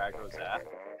hyper aggro zap.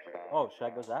 Oh, should I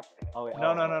go zap? Oh, wait.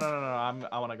 No.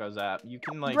 I want to go zap. You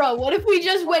can like. bro, what if we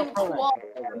just went Oh, quad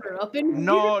up in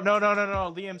No.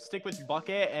 Liam, stick with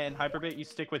bucket, and Hyperbit, you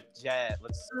stick with jet.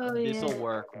 Oh, This'll yeah.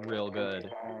 work real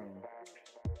good.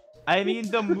 I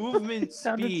mean, the movement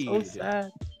Sounded speed. so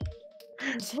sad.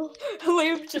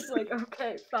 Liam's just like,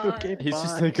 okay, fine. Okay, He's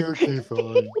just fine. like, okay,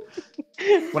 fine.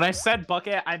 When I said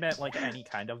bucket, I meant like any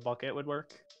kind of bucket would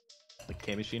work, like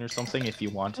K-Machine or something if you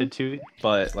wanted to.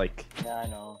 But like, Yeah, I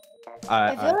know.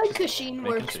 I feel like just Kashin making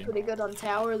works sure. pretty good on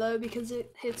tower though because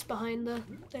it hits behind the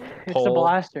thing. It's Pole. a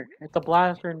blaster. It's a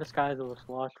blaster in disguise of a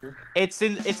slosher. It's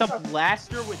a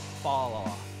blaster with fall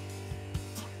off.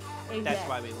 That's Exactly.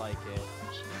 why we like it.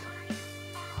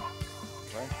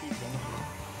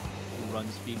 Run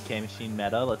speed K-Machine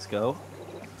meta. Let's go.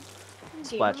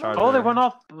 Splat charger. Oh, they went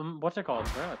off. What's it called?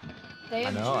 Bruh. They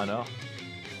I have know.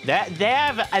 They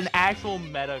have an actual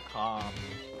meta comp.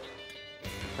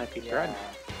 Might be Yeah. thread.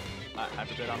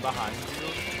 Hyperbit, I'm behind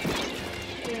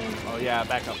you. Yeah. Oh yeah,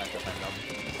 back up.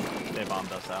 They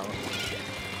bombed us out.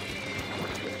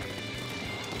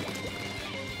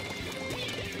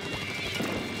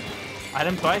 I hit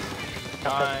him twice.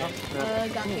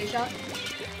 Nice. Got K-shot.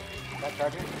 That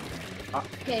charger?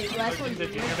 Okay, last one. The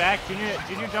junior back.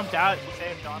 Junior jumped out. You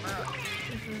saved armor.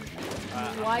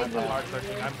 Why I'm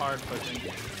hard pushing.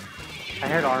 I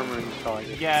heard armor and so I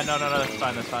just... Yeah, no,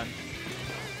 that's fine.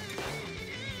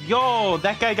 Yo,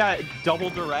 that guy got double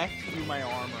direct through my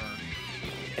armor.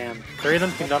 Damn. 3 of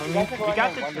them teamed up on me. We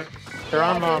got the. They're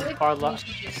on I feel like far we left.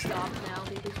 should just stop now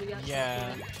because we got.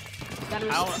 Yeah. Gotta I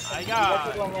You guys are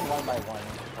got. going in 1 by 1,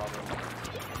 probably.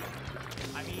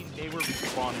 I mean, they were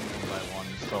spawning 1 by 1,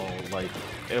 so like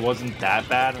it wasn't that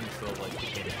bad until like the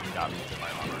kid got me to my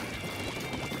armor.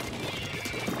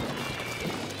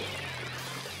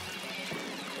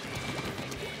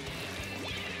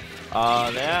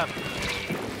 They have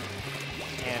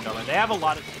hand armor. They have a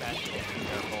lot of special. Be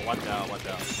careful. Watch out.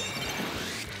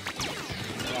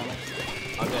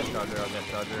 I'll get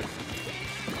charger.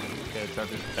 Okay,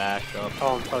 charger's back up.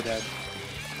 Oh, I'm so dead.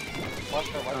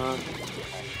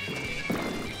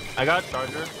 I got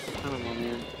charger. I don't know,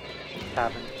 man. It's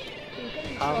happened.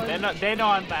 They know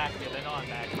I'm back here.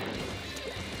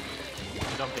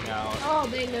 I'm jumping out. Oh,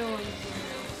 they know.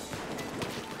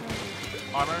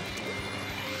 Armor.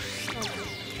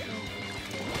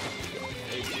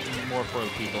 It's more for the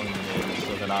people in the mid,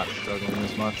 so they're not struggling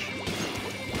as much.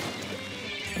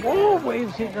 Whoa,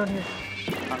 waves hit down here.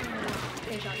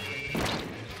 K-shot.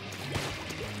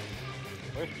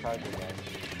 Where's charger, guys?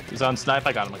 He's on snipe.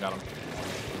 I got him. Okay,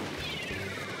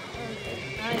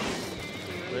 nice.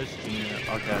 Where's Junior?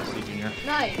 Okay, I see Junior.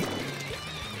 Nice.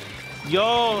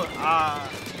 Yo,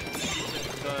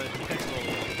 T-Tex will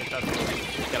get that.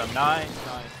 Get him. Nice.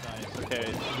 Okay,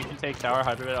 we can take tower.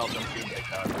 Hyper bit. I'll jump to take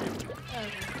tower.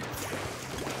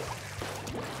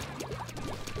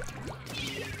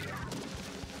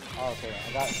 Oh, okay,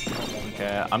 I got.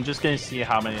 Okay, I'm just gonna see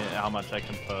how much I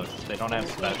can push. They don't have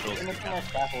specials.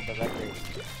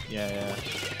 Yeah.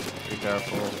 Be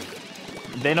careful.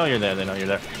 They know you're there.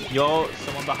 Yo,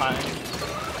 someone behind.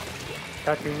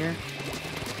 Got Junior.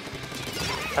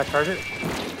 Got Charger.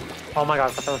 Oh my god,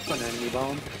 I thought that was putting an enemy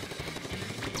bomb.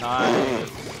 Nice.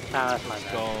 Nah, that's my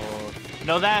bad. Go.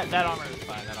 No, that armor is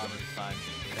fine. That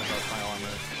was my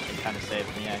armor. It kind of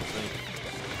saved me actually.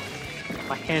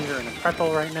 My hands are in a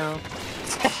pretzel right now.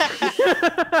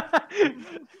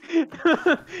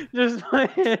 Just my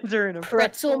hands are in a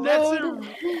Pretzel mode.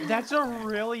 That's a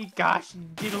really gosh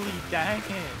diddly dang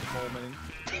moment.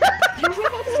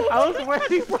 I was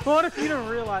waiting for one of you to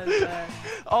realize that.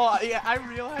 Oh yeah, I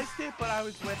realized it, but I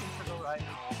was waiting for the right.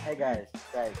 Hey guys.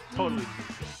 Totally.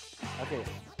 Okay,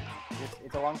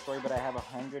 it's a long story, but I have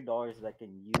 $100 that I can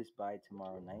use by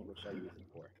tomorrow night, which I'll use it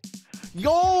for.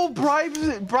 Yo, bribe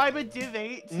a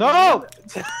Div8. No!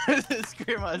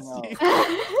 Scrim us.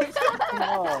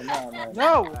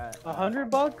 No.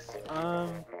 $100?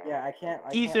 Yeah, I can't.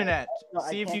 Ethernet. No,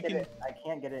 See if you can. I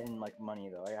can't get it in like money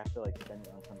though. I have to like spend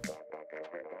it on some stuff.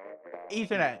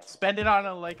 Ethernet. Spend it on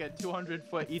a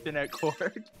 200-foot Ethernet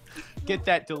cord. Get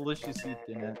that delicious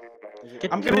Ethernet.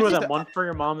 I'm gonna do them. One for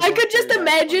your mom. I could just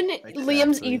imagine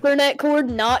Liam's Ethernet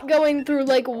cord not going through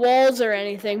walls or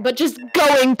anything, but just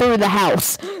going through the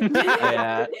house.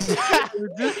 Yeah.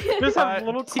 just have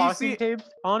little caution tapes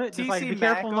on it. Just be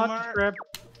careful not to trip.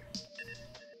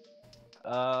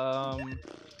 I'll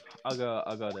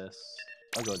go this.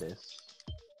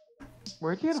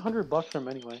 Where'd you get $100 from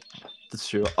anyway? That's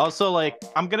true. Also,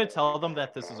 I'm gonna tell them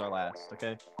that this is our last.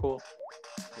 Okay. Cool.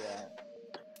 Yeah.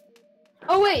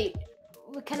 Oh wait,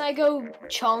 can I go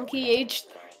chonky H3?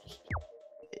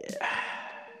 Yeah.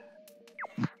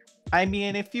 I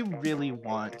mean, if you really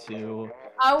want to.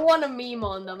 I want a meme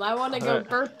on them. I want to go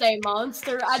birthday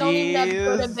monster. I don't even have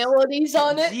good abilities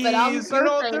on it, but I'm birthday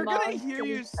monster. They're gonna hear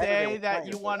you say that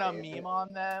you want a meme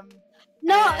on them.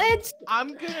 No,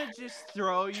 I'm gonna just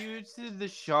throw you to the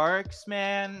sharks,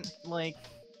 man.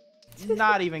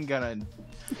 Not even gonna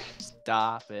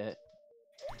stop it.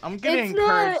 I'm gonna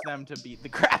encourage them to beat the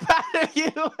crap out of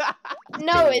you.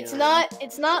 No, it's not.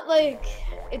 It's not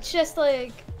it's just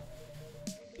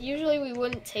usually we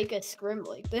wouldn't take a scrim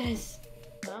like this.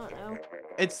 I don't know.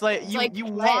 It's you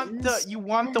want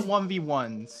the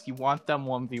 1v1s. You want them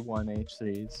 1v1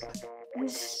 H3s.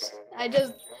 I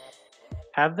just.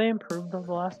 Have they improved over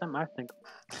the last time? I think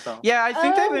so. Yeah, I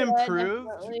think they've improved,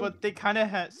 definitely. but they kind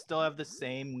of still have the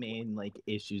same main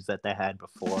issues that they had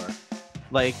before.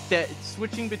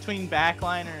 Switching between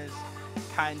backliners,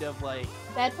 kind of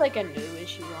That's a new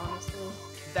issue, honestly.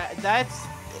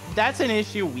 That's an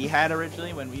issue we had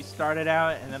originally when we started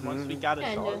out, and then once we got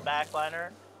a solid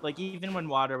backliner, even when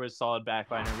Water was solid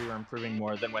backliner, we were improving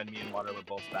more than when me and Water were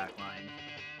both backline.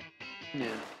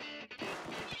 Yeah.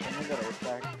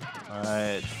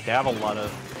 Alright, they have a lot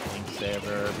of Link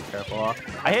Saver, be careful.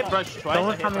 I hit Brush twice.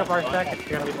 Someone's coming up our stack, it's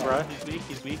gonna be Brush.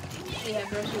 He's weak. Yeah,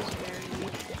 Brush is very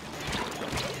weak.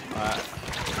 I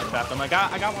trapped him. I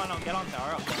got one. I'll get on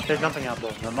tower. There's nothing out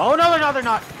there. Oh no, they're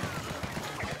not.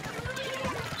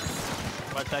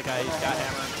 Watch that guy. He's got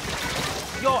hammer.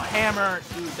 Yo, hammer,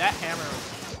 dude. That hammer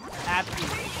was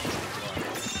absolutely.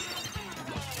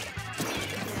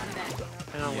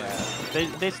 Yeah,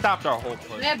 they stopped our whole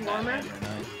push. They have armor.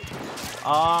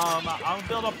 I'll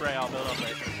build up Ray. For that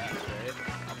raid.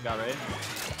 I've got Ray.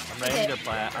 I'm ready to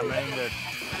plant. I'm ready to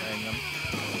hang them.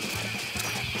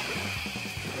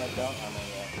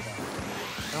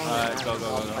 Alright, go.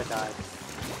 I died.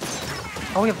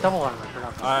 Oh, we have double armor.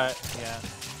 Alright, yeah.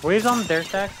 Waves on their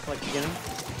stack, beginning.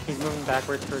 He's moving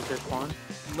backwards towards their spawn.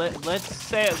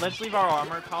 Let's leave our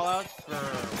armor callouts for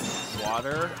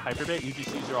Water. Hyperbit, you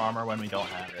just use your armor when we don't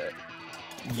have it.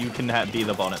 You can be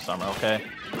the bonus armor, okay?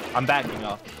 I'm backing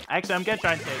up. Actually, I'm gonna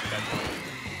try and take that.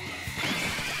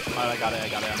 Alright, I got it,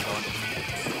 I'm going.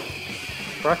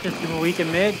 Brush is super weak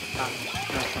in mid. No.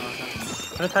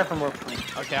 I'm gonna try for more.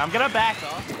 Okay, I'm gonna back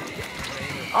up.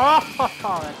 Oh,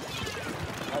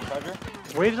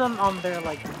 that's... Waves on their oh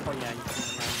yeah, you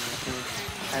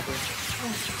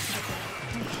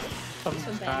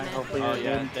can hopefully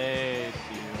yeah, they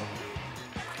see you.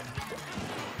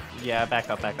 Yeah, back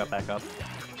up. Watch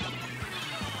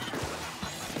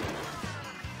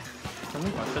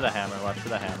for the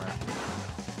hammer.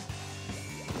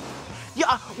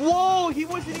 Yeah, whoa, he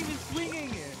wasn't even swinging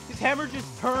it. His hammer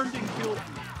just turned and killed me.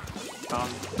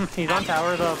 He's on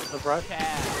tower, the brush.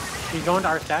 He's going to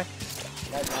our stack.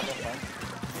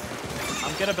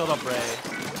 I'm gonna build up Ray.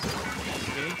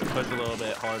 We need to push a little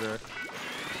bit harder.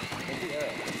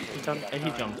 He jumped. He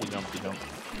jumped.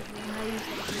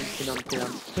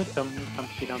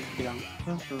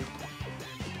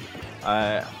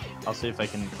 I'll see if I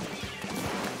can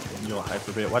do a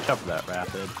hyper bit. Watch out for that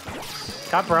rapid.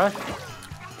 Got brush.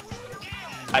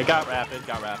 I got rapid.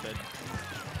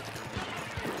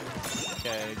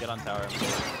 Okay, get on tower.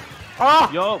 Oh!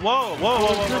 Yo, whoa.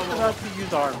 Just about to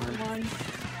use armor.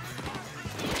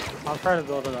 I'll try to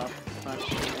build it up. I'm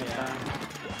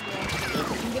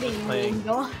getting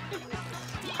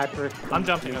Hyper. I'm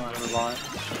jumping.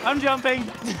 I'm jumping.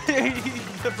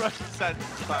 The brush is set.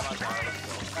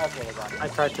 Okay, we're gone. I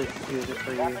tried to use it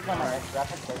for you. Yo,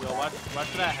 watch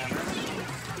for that hammer.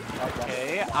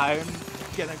 Okay, I'm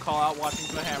gonna call out watching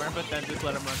for the hammer, but then just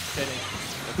let him run spinning.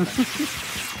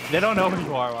 They don't know who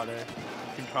you are, Water.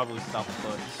 You can probably stop the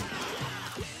push.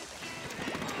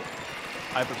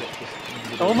 Hyper bit.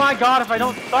 Oh my god, if I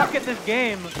don't suck at this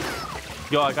game!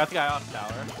 Yo, I got the guy off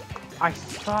tower. I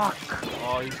suck!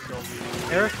 Oh, he's so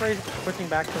weird. Aerospray's pushing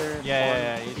back to their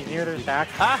He's near their stack.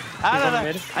 I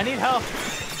need help!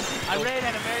 I ran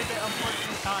at a very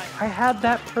unfortunate time. I had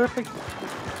that perfect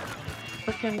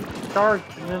freaking start,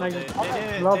 and then I just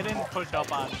they didn't push up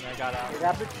on me, I got out.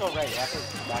 Rapid's still right.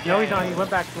 No, he's not. He went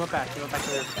back to their stack.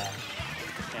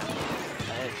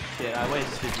 Shit, I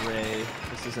wasted Ray.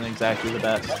 This isn't exactly the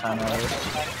best time ever.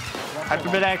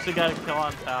 Hyperbit actually got a kill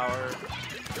on tower.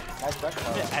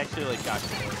 It actually like got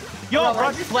killed. Yo,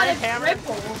 I just got a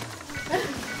triple.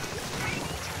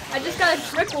 I just got a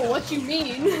triple. What you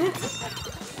mean?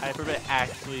 Hyperbit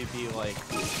actually be like.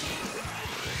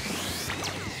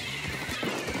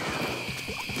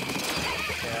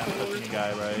 Yeah, I'm pushing the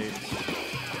guy right.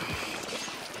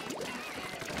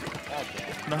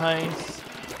 Nice.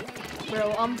 Bro,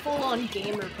 I'm full on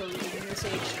gamer posing in this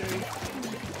H3.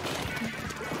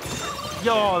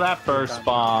 Yo, that first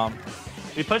bomb.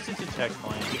 We pushed into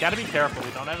checkpoint. We gotta be careful.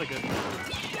 We don't have a good.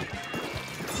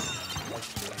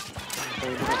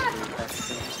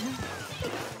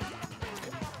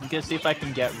 I'm gonna see if I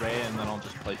can get Ray, and then I'll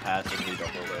just play passively to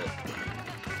hold it.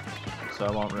 So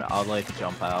I won't. I'll like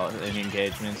jump out in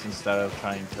engagements instead of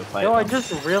trying to fight. Yo, I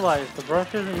just realized the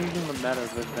brush isn't using the meta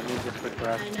that he just switched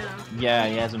brush. I know. Yeah,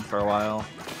 he hasn't for a while.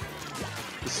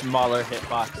 The smaller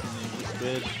hitbox and Ninja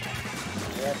Squid.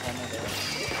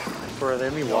 For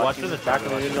them, me watch watching for the back and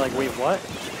they'd be like, wait, what?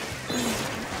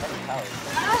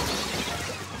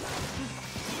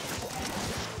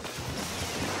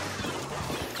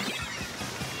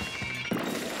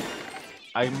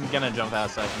 I'm gonna jump out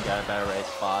so I can get a better race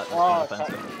spot.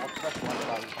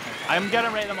 I'm gonna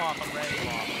raid them off. I'm raiding them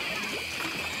off.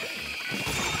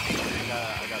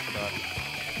 I got stuck.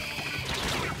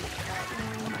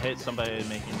 I hit somebody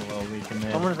making a little weak in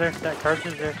there. Someone's there, that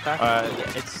charges their stack.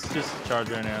 It's just a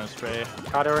charger and aerospray.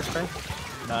 Got aerospray.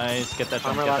 Nice. Get that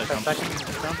jump. Armor Get last that 10 jump.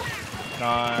 seconds.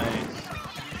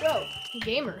 Nice. Bro,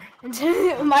 gamer.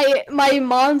 my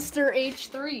monster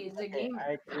H3 is a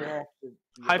gamer.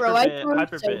 Bro, I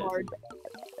threw so hard.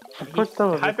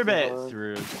 Hyperbit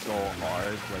threw so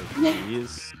hard, like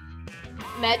jeez.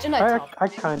 Imagine I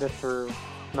kinda threw,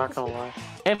 not gonna lie.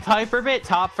 If Hyperbit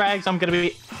top frags, I'm gonna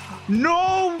be.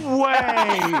 No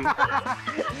way!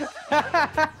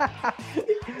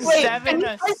 Wait, 7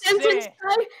 assists.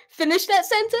 Finish that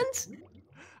sentence?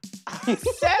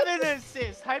 7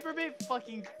 assists. Hyperbit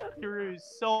fucking threw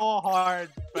so hard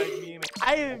by me.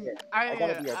 I'm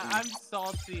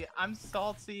salty. I'm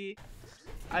salty.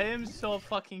 I am so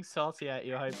fucking salty at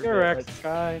you, Hyperbit. You're X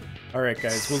guy. All right,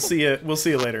 guys. We'll see you. We'll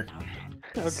see you later.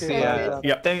 Okay.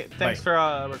 Yep. Thanks for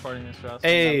recording this for us.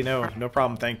 Hey, no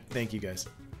problem. Thank you guys.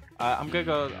 I'm gonna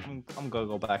go. I'm gonna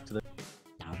go back to the.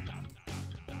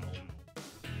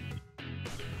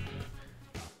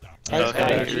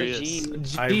 Okay.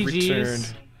 I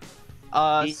returned.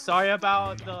 Sorry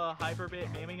about the Hyperbit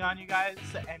memeing on you guys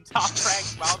and top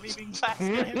frags while me being fast.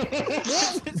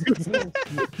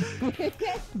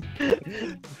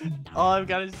 All I've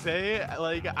gotta say,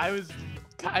 like, I was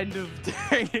kind of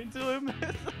tearing into him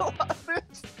with a lot of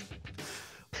it.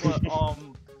 But,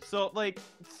 so, like,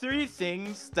 3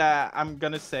 things that I'm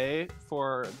gonna say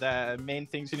for the main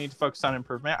things you need to focus on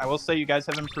improvement. I will say you guys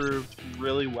have improved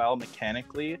really well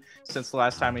mechanically since the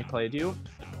last time we played you,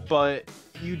 but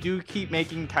you do keep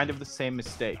making kind of the same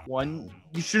mistake. One,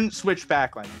 you shouldn't switch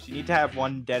backliners. You need to have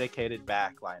one dedicated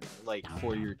backliner, like,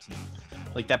 for your team.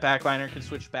 Like that backliner can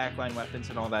switch backline weapons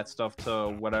and all that stuff to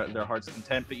what are their heart's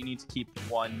content, but you need to keep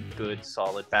one good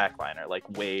solid backliner like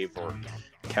Wave or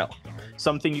Kel.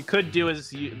 Something you could do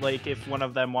is like if one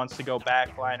of them wants to go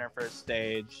backliner for a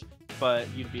stage, but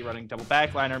you'd be running double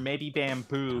backliner, maybe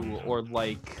Bamboo or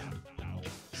like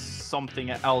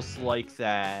something else like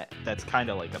that. That's kind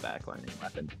of like a backlining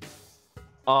weapon.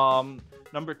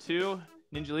 Number 2,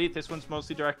 Ninja Elite. This one's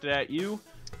mostly directed at you.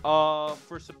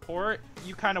 For support,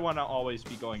 you kind of want to always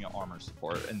be going at armor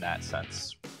support in that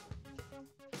sense.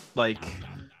 Like,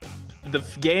 the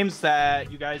games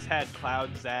that you guys had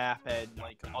Cloud Zap and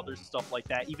like other stuff like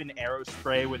that, even Arrow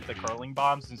Spray with the curling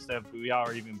bombs instead of Booyah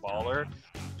or even Baller,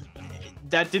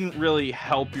 that didn't really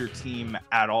help your team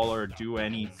at all or do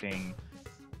anything.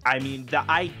 I mean, the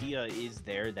idea is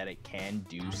there that it can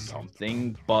do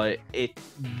something, but it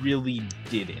really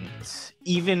didn't.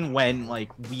 Even when, like,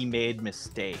 we made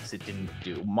mistakes, it didn't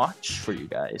do much for you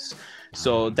guys.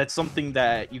 So that's something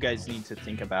that you guys need to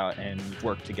think about and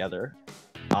work together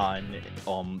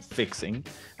on fixing.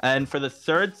 And for the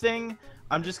third thing,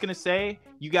 I'm just gonna say,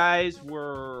 you guys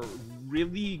were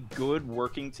really good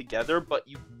working together, but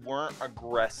you weren't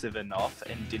aggressive enough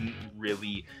and didn't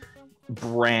really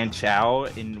branch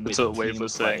out in with That's what Wave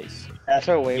was saying. That's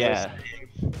what Wave was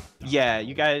saying. Yeah,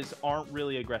 you guys aren't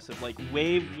really aggressive. Like,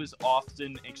 Wave was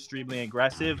often extremely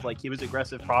aggressive. Like, he was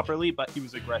aggressive properly, but he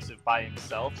was aggressive by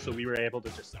himself, so we were able to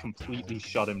just completely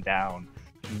shut him down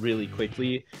really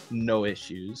quickly. No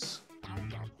issues.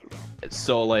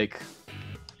 So, like,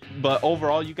 but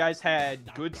overall, you guys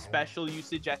had good special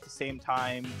usage at the same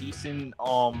time, decent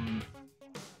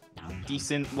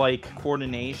like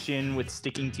coordination with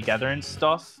sticking together and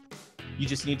stuff. You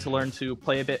just need to learn to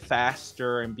play a bit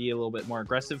faster and be a little bit more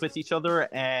aggressive with each other,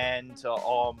 and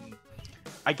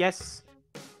I guess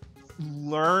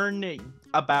learn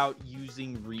about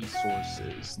using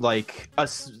resources, like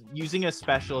using a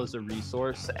special as a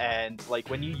resource, and like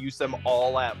when you use them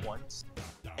all at once,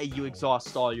 you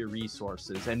exhaust all your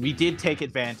resources. And we did take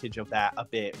advantage of that a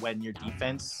bit when your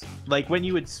defense, like when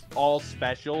you would all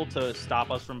special to stop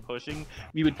us from pushing,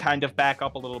 we would kind of back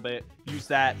up a little bit, use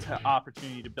that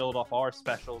opportunity to build up our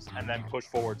specials, and then push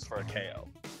forwards for a KO.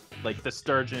 Like the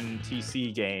Sturgeon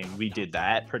TC game, we did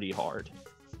that pretty hard.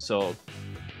 So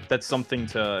that's something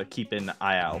to keep an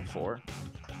eye out for.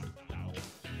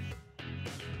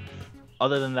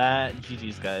 Other than that,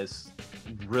 GG's guys.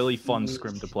 Really fun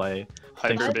scrim to play.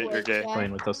 Thanks for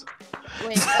playing with us.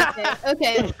 Wait,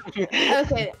 okay. We got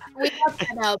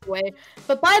that out of the way.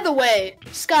 But by the way,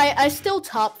 Sky, I still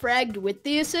top fragged with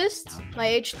the assists. My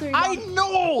H3. I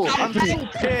know! I'm so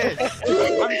pissed!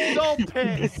 I'm so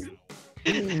pissed!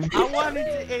 I wanted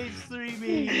to H3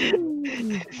 me!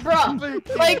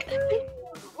 Bruh, like,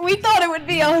 we thought it would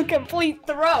be a complete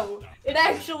throw. It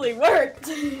actually worked.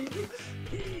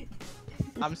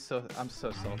 I'm so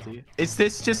salty. Is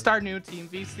this just our new team,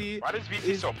 VC? Why does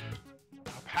VC so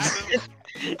passive?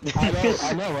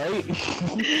 I know, right?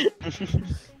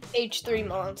 H3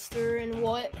 monster and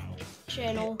what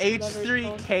channel?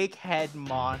 H3 Cakehead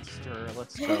monster.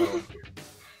 Let's go.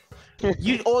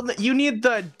 You need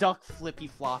the duck flippy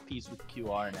floppies with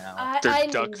QR now. I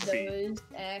need those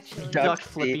actually. Duck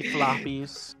flippy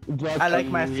floppies. I like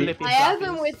my flippy floppies. I have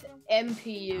them with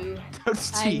MPU.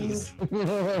 Jeez.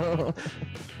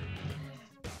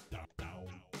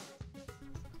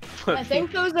 I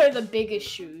think those are the biggest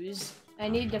shoes. I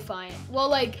need to find, well,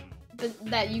 like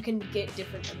that you can get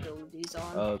different abilities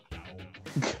on.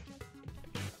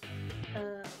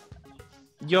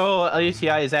 Yo,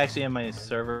 LUTI is actually in my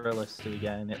server list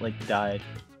again. It like died.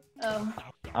 Oh.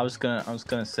 I was gonna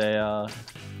say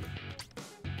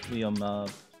Liam.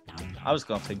 I was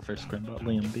gonna pick first Scrim, but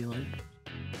Liam be like.